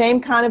was the same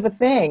kind of a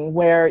thing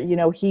where,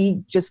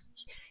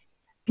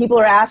 people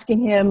are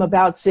asking him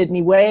about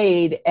Sidney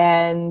Wade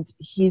and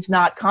he's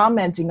not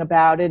commenting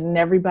about it, and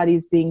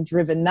everybody's being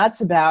driven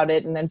nuts about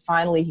it. And then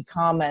finally he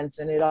comments,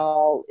 and it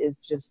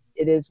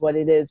is what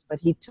it is. But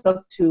he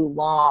took too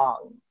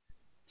long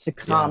to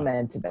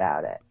comment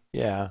about it.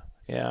 Yeah.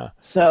 Yeah.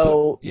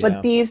 So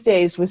but these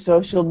days with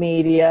social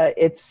media,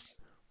 it's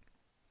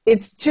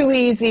too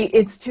easy.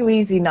 It's too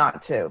easy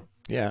not to.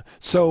 Yeah.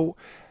 So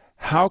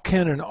how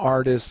can an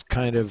artist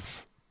kind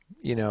of,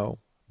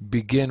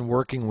 begin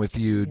working with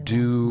you?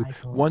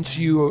 Once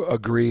you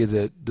agree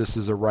that this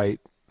is a right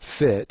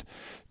fit,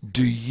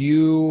 do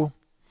you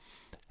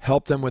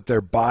help them with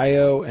their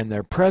bio and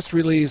their press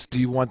release?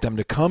 Do you want them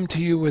to come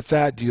to you with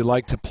that? Do you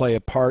like to play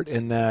a part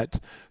in that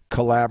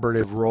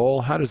collaborative role?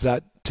 How does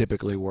that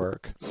typically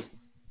work?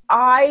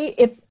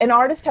 If an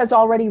artist has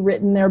already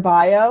written their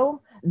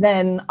bio,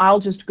 then I'll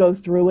just go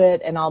through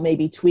it and I'll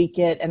maybe tweak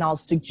it, and I'll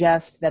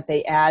suggest that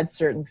they add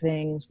certain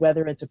things,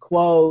 whether it's a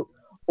quote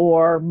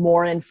or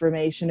more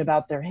information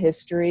about their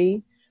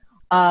history.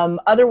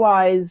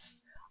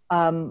 Otherwise,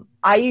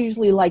 I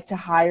usually like to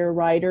hire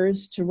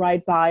writers to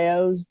write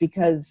bios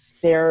because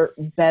they're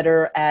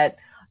better at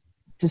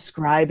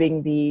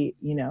describing the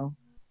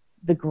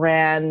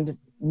grand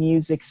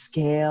music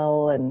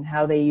scale and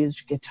how they use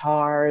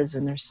guitars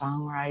and their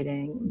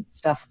songwriting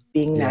stuff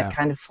being that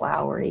kind of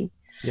flowery.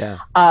 Yeah.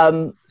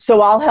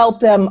 So I'll help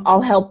them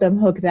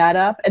hook that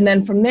up. And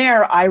then from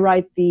there, I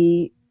write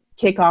the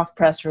kickoff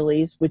press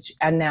release, which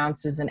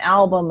announces an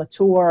album, a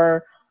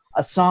tour,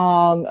 a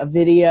song, a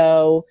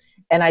video,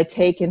 and I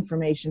take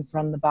information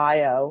from the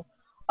bio.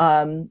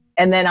 And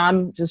then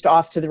I'm just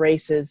off to the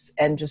races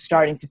and just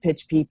starting to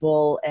pitch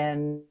people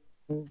and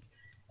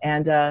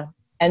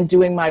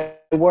doing my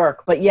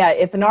work. But yeah,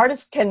 if an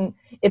artist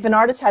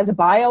has a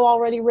bio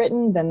already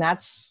written, then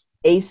that's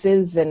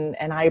aces, and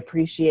I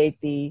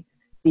appreciate the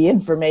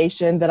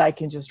information that I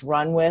can just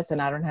run with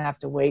and I don't have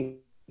to wait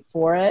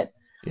for it.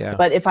 Yeah.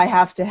 But if I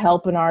have to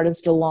help an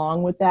artist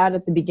along with that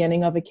at the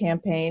beginning of a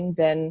campaign,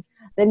 then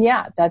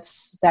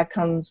that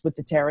comes with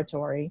the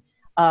territory.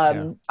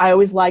 I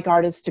always like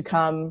artists to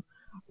come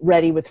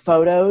ready with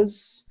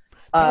photos.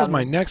 That was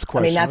my next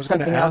question. I was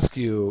going to ask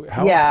you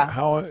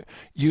how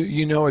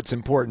it's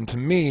important to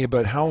me,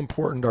 but how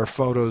important are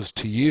photos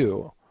to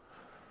you?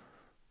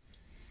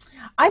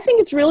 I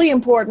think it's really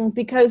important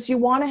because you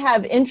want to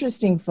have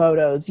interesting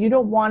photos. You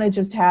don't want to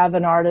just have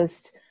an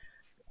artist.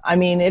 I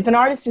mean, if an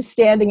artist is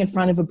standing in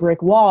front of a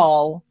brick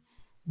wall,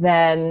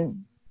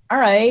 then all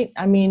right.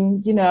 I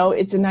mean,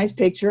 it's a nice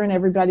picture and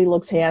everybody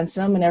looks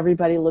handsome and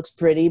everybody looks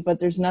pretty, but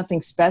there's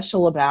nothing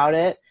special about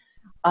it.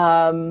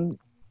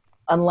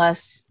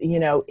 Unless,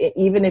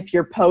 even if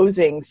you're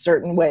posing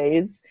certain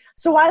ways.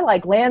 So I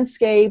like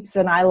landscapes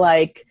and I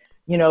like,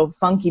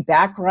 funky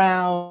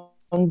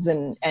backgrounds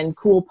and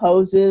cool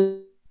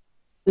poses,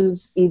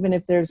 even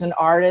if there's an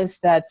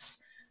artist that's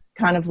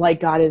kind of like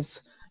got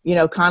his,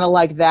 kind of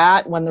like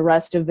that when the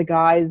rest of the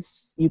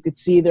guys, you could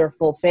see their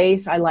full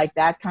face. I like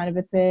that kind of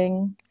a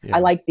thing. Yeah.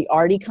 I like the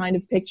arty kind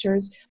of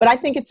pictures, but I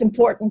think it's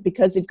important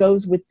because it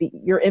goes with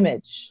your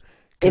image.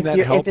 Can that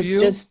help if it's you?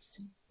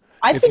 Just,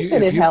 I think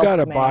that it helps. If you've got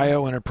a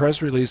bio and a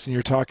press release and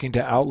you're talking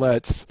to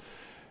outlets,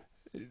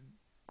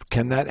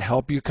 can that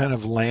help you kind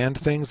of land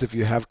things if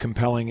you have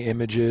compelling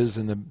images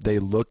and they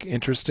look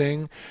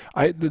interesting?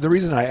 The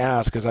reason I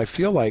ask is I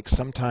feel like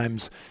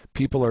sometimes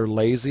people are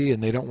lazy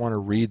and they don't want to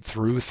read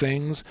through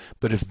things,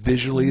 but if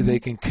visually they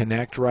can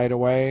connect right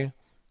away,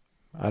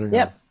 I don't know.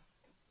 Yep.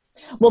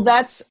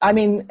 Well, I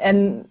mean,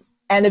 and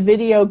a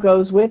video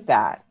goes with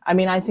that. I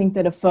mean, I think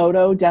that a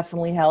photo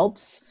definitely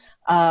helps.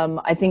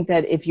 I think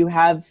that if you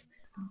have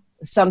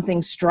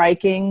something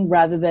striking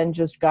rather than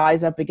just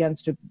guys up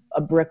against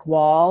a brick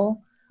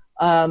wall,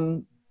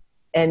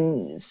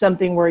 and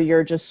something where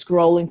you're just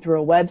scrolling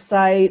through a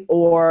website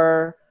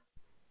or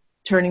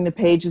turning the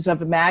pages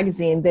of a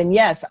magazine, then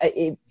yes,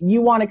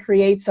 you want to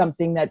create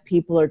something that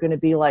people are going to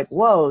be like,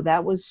 whoa,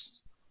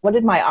 what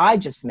did my eye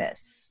just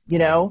miss? You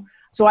know?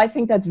 So I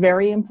think that's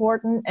very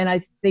important. And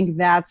I think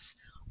that's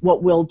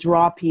what will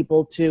draw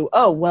people to,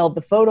 oh, well,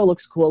 the photo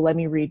looks cool. Let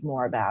me read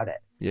more about it.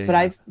 Yeah,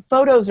 but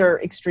photos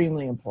are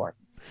extremely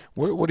important.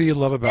 What do you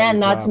love about and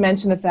your not job? to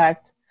mention the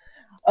fact,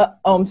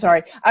 I'm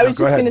sorry. I was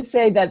just going to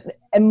say that,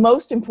 and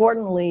most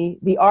importantly,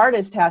 the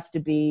artist has to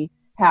be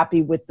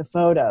happy with the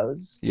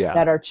photos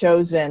that are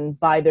chosen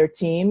by their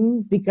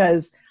team,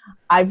 because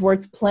I've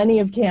worked plenty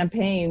of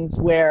campaigns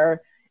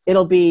where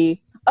it'll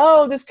be,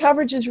 oh, this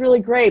coverage is really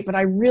great, but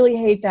I really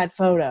hate that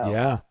photo.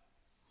 Yeah.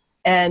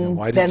 And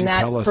why then did you that,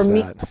 tell us for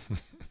me, that?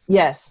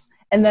 yes.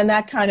 And then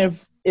that kind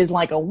of is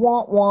like a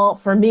womp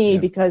for me,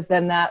 because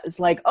then that is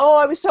like, oh,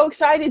 I was so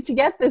excited to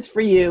get this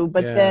for you,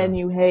 but then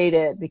you hate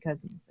it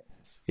because of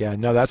Yeah,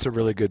 no, that's a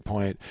really good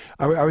point.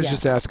 I was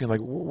just asking, like,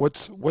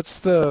 what's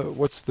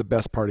the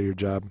best part of your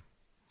job?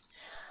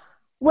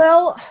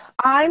 Well,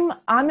 I'm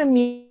a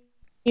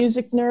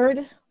music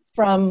nerd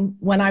from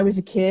when I was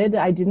a kid.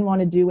 I didn't want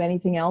to do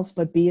anything else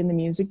but be in the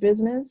music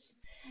business.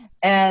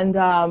 And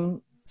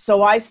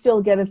so I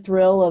still get a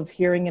thrill of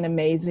hearing an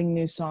amazing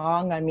new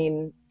song. I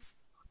mean,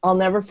 I'll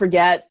never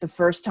forget the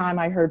first time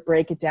I heard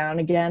Break It Down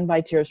Again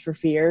by Tears for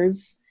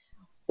Fears,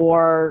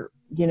 or,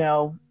 you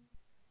know,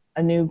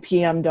 a new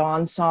PM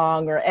Dawn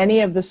song, or any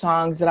of the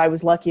songs that I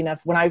was lucky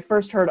enough. When I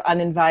first heard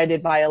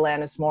Uninvited by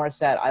Alanis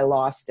Morissette, I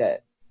lost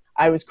it.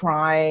 I was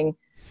crying.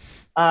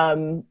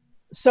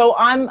 So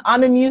I'm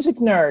a music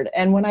nerd.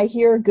 And when I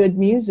hear good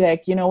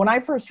music, you know, when I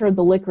first heard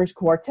the Licorice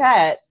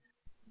Quartet,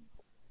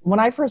 when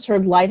I first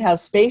heard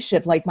Lighthouse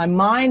Spaceship, like my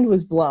mind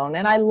was blown.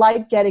 And I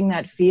like getting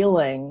that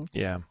feeling.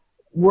 Yeah.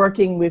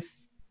 Working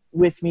with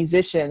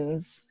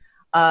musicians.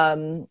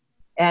 And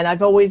I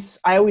always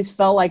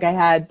felt like I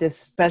had this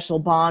special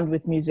bond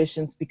with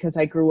musicians because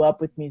I grew up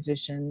with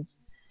musicians.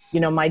 You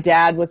know, my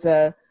dad was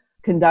a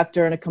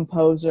conductor and a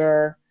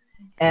composer,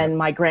 and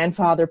my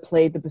grandfather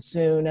played the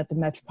bassoon at the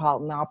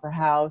Metropolitan Opera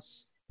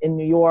House in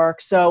New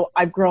York. So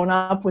I've grown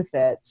up with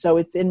it. So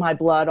it's in my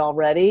blood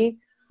already.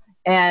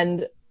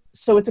 And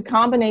so it's a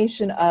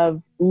combination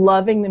of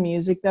loving the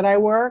music that I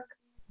work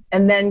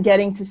and then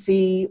getting to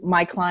see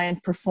my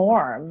client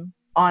perform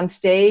on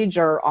stage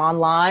or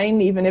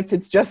online, even if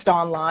it's just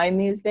online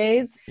these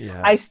days.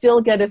 Yeah. I still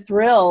get a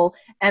thrill,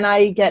 and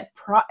I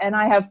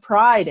have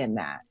pride in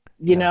that.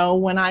 You know,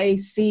 when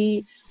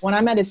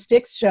I'm at a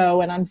Styx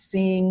show and I'm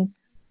seeing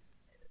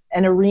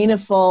an arena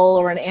full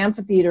or an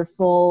amphitheater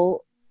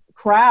full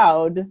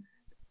crowd,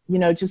 you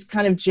know, just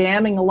kind of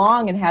jamming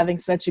along and having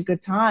such a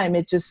good time,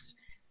 it just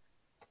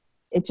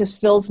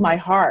fills my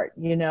heart.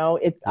 You know,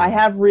 I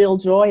have real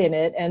joy in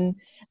it, and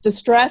the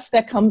stress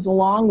that comes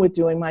along with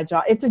doing my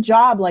job. It's a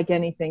job like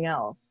anything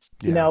else.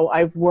 You know,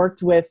 I've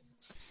worked with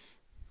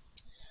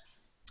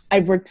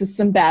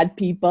some bad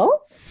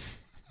people,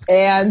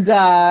 and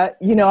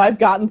you know, I've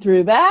gotten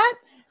through that,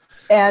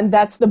 and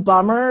that's the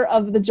bummer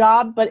of the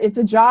job. But it's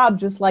a job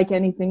just like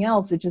anything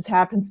else. It just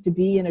happens to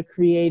be in a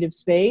creative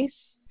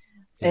space,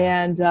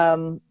 and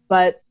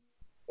but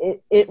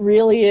it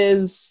really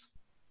is.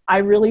 I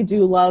really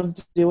do love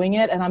doing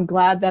it, and I'm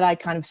glad that I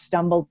kind of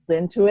stumbled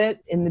into it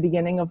in the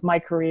beginning of my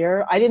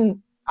career. I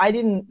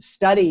didn't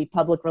study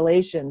public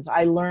relations.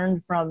 I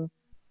learned from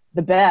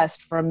the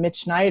best, from Mitch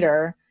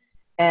Schneider,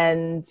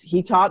 and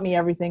he taught me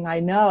everything I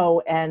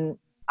know, and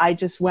I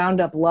just wound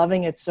up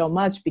loving it so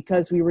much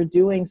because we were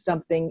doing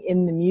something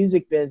in the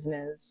music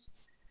business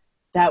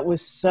that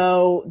was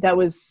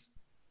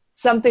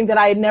something that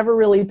I had never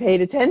really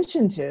paid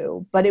attention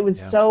to, but it was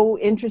so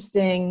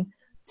interesting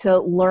to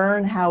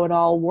learn how it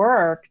all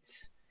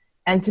worked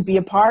and to be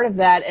a part of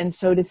that. And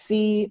so to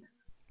see,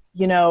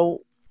 you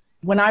know,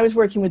 when I was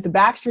working with the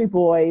Backstreet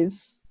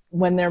Boys,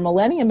 when their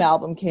Millennium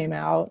album came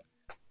out,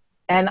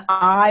 and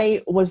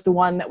I was the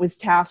one that was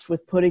tasked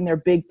with putting their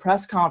big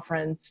press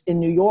conference in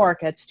New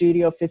York at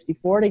Studio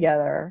 54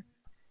 together,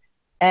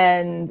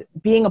 and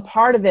being a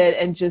part of it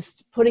and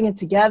just putting it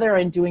together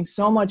and doing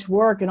so much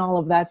work and all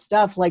of that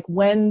stuff. Like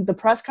when the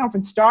press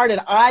conference started,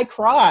 I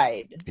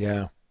cried.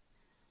 Yeah.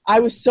 I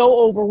was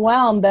so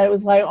overwhelmed that it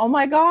was like, oh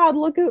my God,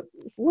 look at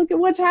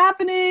what's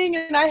happening.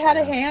 And I had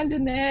a hand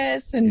in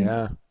this.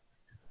 And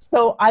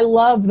so I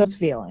love those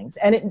feelings,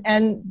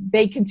 and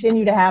they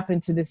continue to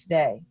happen to this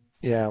day.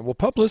 Yeah. Well,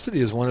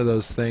 publicity is one of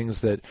those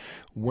things that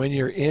when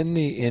you're in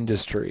the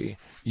industry,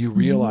 you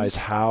realize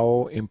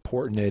how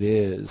important it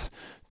is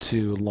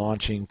to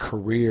launching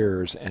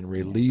careers and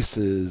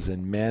releases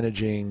and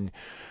managing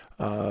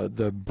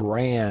the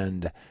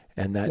brand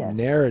and that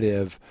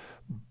narrative.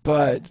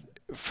 But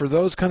for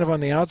those kind of on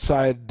the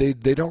outside, they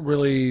don't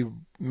really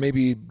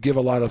maybe give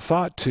a lot of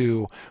thought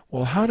to,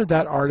 well, how did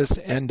that artist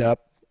end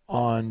up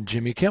on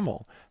Jimmy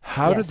Kimmel?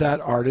 How did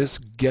that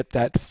artist get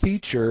that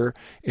feature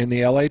in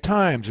the LA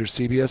Times or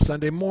CBS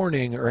Sunday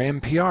Morning or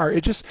NPR?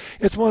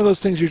 It's one of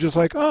those things you're just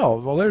like, oh,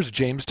 well, there's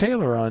James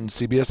Taylor on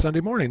CBS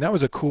Sunday Morning. That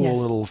was a cool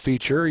little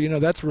feature.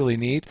 That's really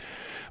neat.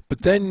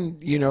 But then,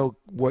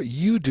 what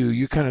you do,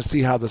 you kind of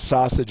see how the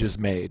sausage is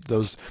made.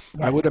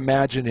 I would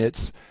imagine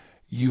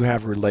you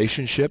have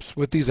relationships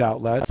with these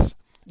outlets.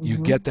 You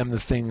get them the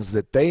things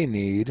that they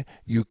need.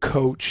 You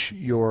coach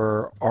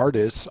your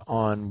artists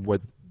on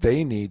what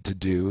they need to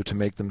do to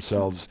make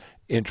themselves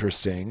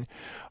interesting.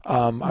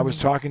 I was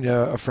talking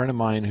to a friend of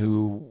mine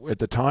who at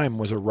the time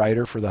was a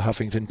writer for the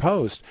Huffington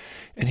Post,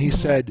 and he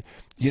said,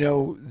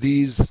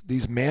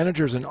 these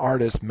managers and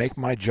artists make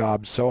my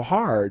job so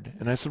hard.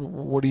 And I said,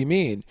 what do you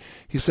mean?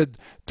 He said,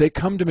 they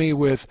come to me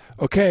with,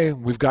 okay,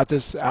 we've got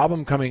this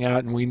album coming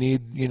out and we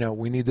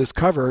need this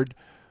covered.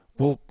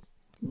 Well,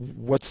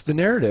 what's the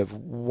narrative?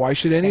 Why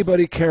should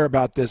anybody care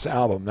about this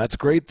album? That's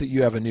great that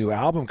you have a new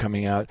album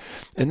coming out.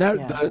 And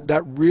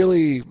that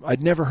really,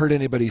 I'd never heard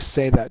anybody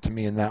say that to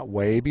me in that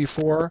way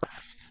before.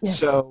 Yes.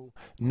 So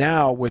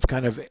now with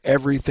kind of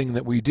everything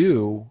that we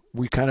do,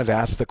 we kind of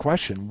ask the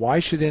question,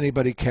 why should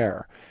anybody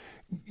care?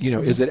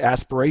 Is it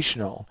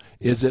aspirational?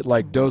 Is it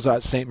like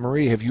Dozat Saint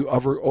Marie? Have you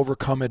ever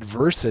overcome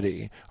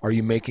adversity? Are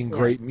you making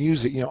great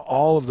music?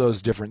 All of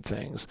those different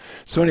things.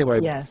 So anyway,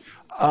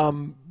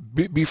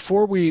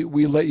 before we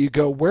let you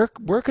go, where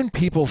can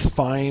people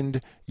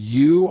find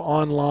you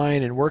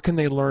online, and where can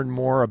they learn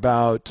more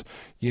about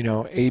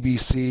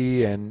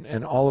ABC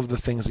and all of the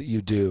things that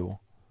you do?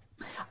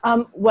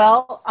 I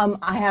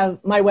have,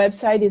 my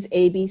website is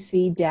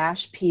abc-pr.com,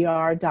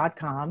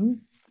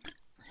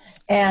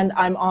 and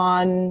I'm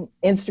on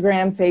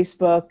Instagram,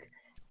 Facebook,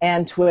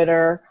 and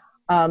Twitter.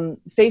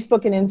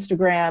 Facebook and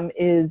Instagram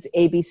is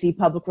ABC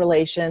Public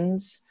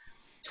Relations.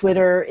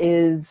 Twitter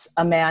is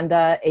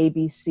Amanda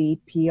ABC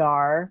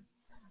PR.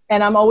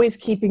 And I'm always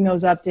keeping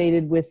those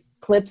updated with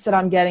clips that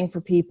I'm getting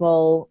for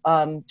people.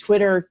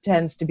 Twitter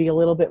tends to be a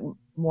little bit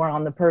more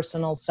on the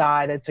personal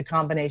side. It's a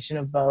combination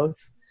of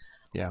both.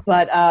 Yeah.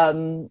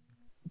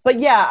 But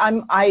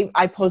yeah,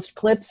 I post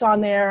clips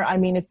on there. I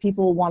mean, if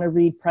people want to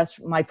read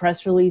my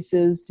press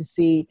releases to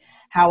see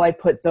how I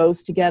put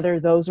those together,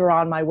 those are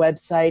on my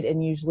website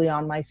and usually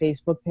on my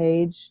Facebook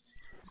page.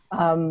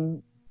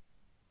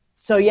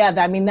 So yeah,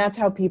 that's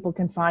how people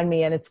can find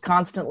me, and it's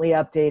constantly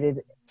updated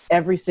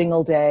every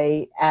single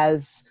day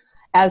as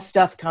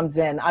stuff comes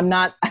in. I'm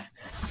not,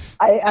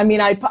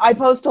 I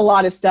post a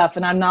lot of stuff,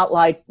 and I'm not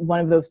like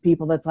one of those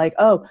people that's like,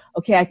 oh,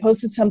 okay, I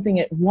posted something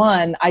at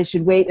 1, I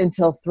should wait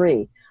until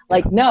 3.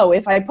 Like, no,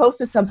 if I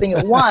posted something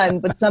at 1,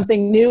 but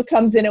something new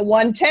comes in at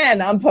 1:10,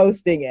 I'm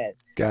posting it.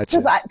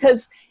 Gotcha.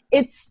 Because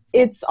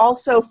it's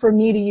also for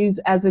me to use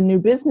as a new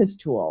business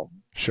tool.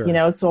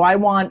 Sure. So I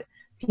want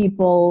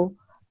people,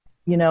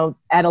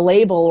 at a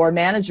label or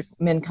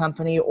management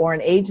company or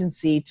an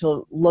agency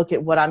to look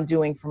at what I'm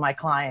doing for my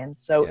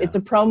clients. So it's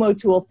a promo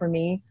tool for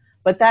me,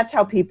 but that's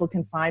how people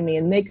can find me,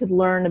 and they could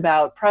learn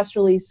about press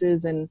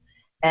releases and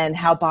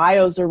how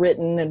bios are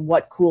written and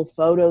what cool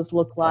photos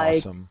look like.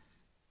 Awesome.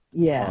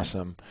 Yeah.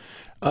 Awesome.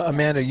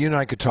 Amanda, you and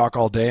I could talk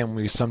all day, and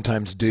we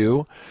sometimes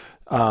do,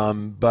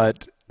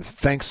 but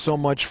thanks so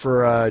much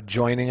for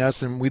joining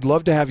us, and we'd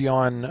love to have you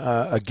on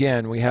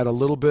again. We had a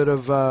little bit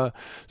of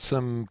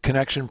some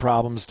connection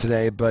problems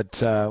today,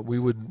 but we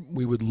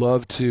would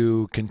love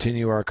to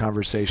continue our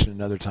conversation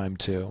another time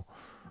too.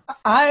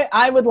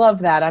 I would love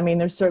that. I mean,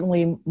 there's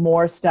certainly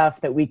more stuff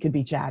that we could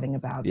be chatting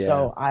about,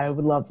 so I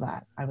would love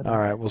that. All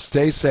right, well,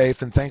 stay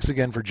safe, and thanks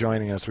again for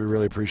joining us. We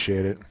really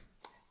appreciate it.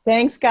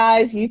 Thanks,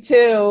 guys. You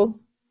too.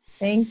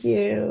 Thank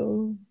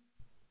you.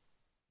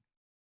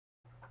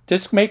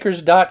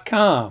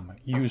 Discmakers.com.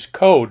 Use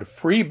code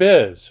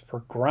FREEBIZ for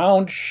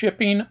ground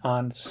shipping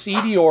on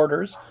CD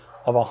orders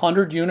of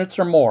 100 units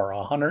or more,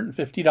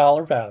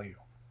 $150 value.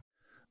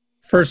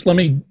 First, let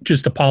me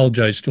just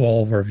apologize to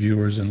all of our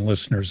viewers and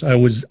listeners. I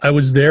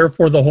was there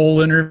for the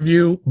whole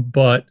interview,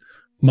 but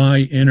my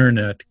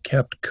internet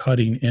kept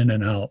cutting in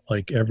and out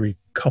like every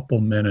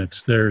couple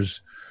minutes.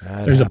 There's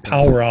a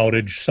power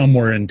outage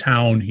somewhere in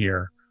town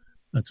here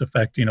that's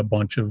affecting a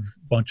bunch of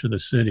the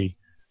city.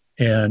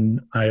 And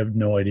I have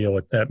no idea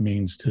what that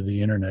means to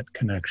the internet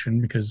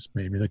connection, because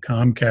maybe the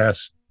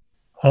Comcast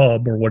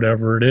hub or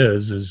whatever it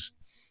is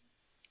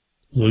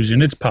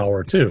losing its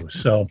power too.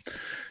 So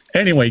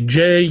anyway,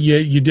 Jay,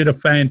 you did a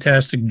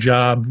fantastic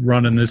job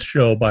running this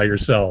show by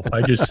yourself.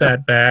 I just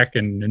sat back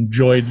and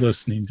enjoyed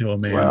listening to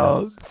Amanda.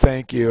 Well,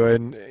 thank you.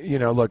 And,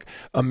 look,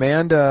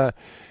 Amanda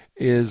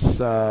is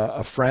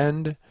a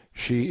friend.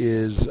 She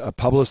is a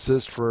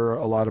publicist for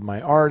a lot of my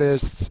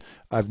artists.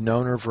 I've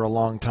known her for a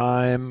long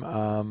time.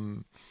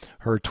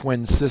 Her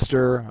twin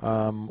sister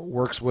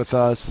works with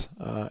us,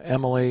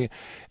 Emily.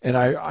 And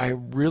I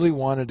really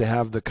wanted to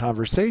have the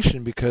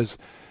conversation because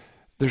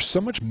there's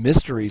so much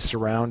mystery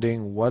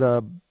surrounding what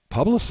a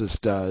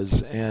publicist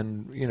does,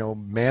 and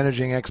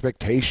managing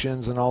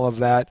expectations and all of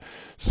that.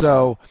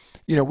 So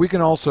we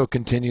can also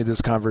continue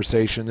this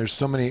conversation. There's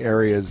so many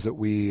areas that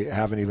we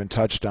haven't even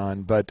touched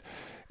on, but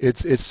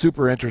it's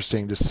super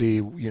interesting to see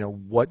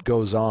what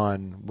goes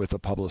on with a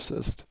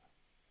publicist.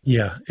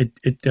 Yeah,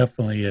 it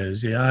definitely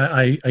is.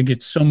 Yeah, I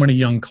get so many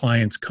young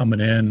clients coming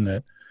in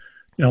that,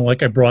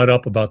 like I brought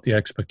up about the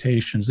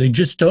expectations, they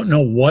just don't know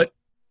what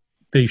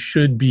they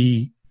should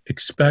be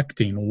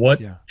expecting,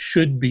 what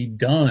should be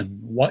done,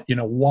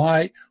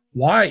 why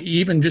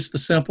even just the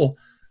simple,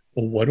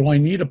 well, what do I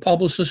need a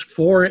publicist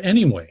for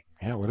anyway?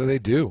 Yeah, what do they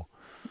do?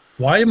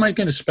 Why am I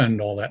going to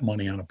spend all that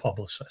money on a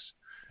publicist?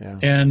 Yeah.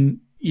 And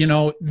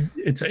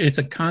it's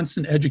a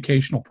constant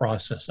educational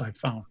process, I've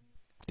found.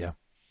 Yeah.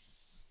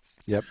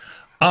 Yep.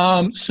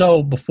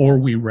 So before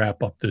we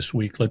wrap up this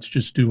week, let's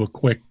just do a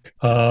quick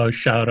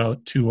shout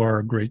out to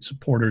our great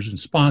supporters and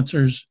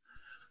sponsors.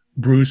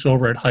 Bruce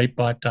over at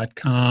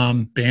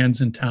Hypebot.com,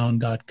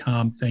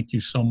 bandsintown.com. Thank you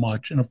so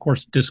much. And of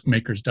course,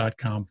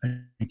 discmakers.com.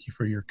 Thank you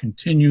for your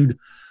continued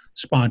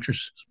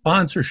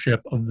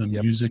sponsorship of the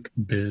Music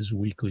Biz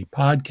Weekly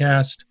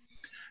Podcast.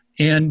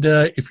 And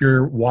if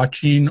you're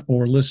watching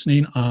or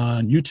listening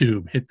on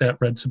YouTube, hit that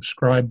red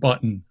subscribe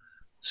button.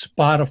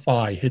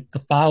 Spotify, hit the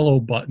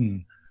follow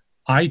button.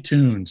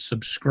 iTunes,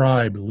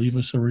 subscribe, leave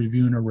us a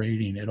review and a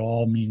rating. It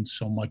all means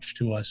so much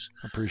to us.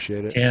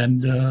 Appreciate it.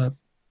 And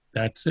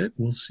that's it.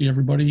 We'll see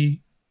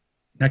everybody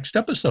next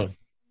episode.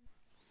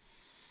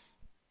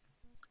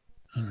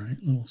 All right,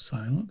 a little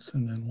silence,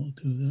 and then we'll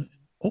do the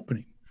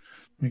opening.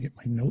 Let me get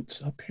my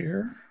notes up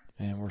here.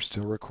 And we're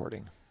still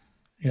recording.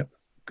 Yep,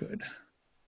 good.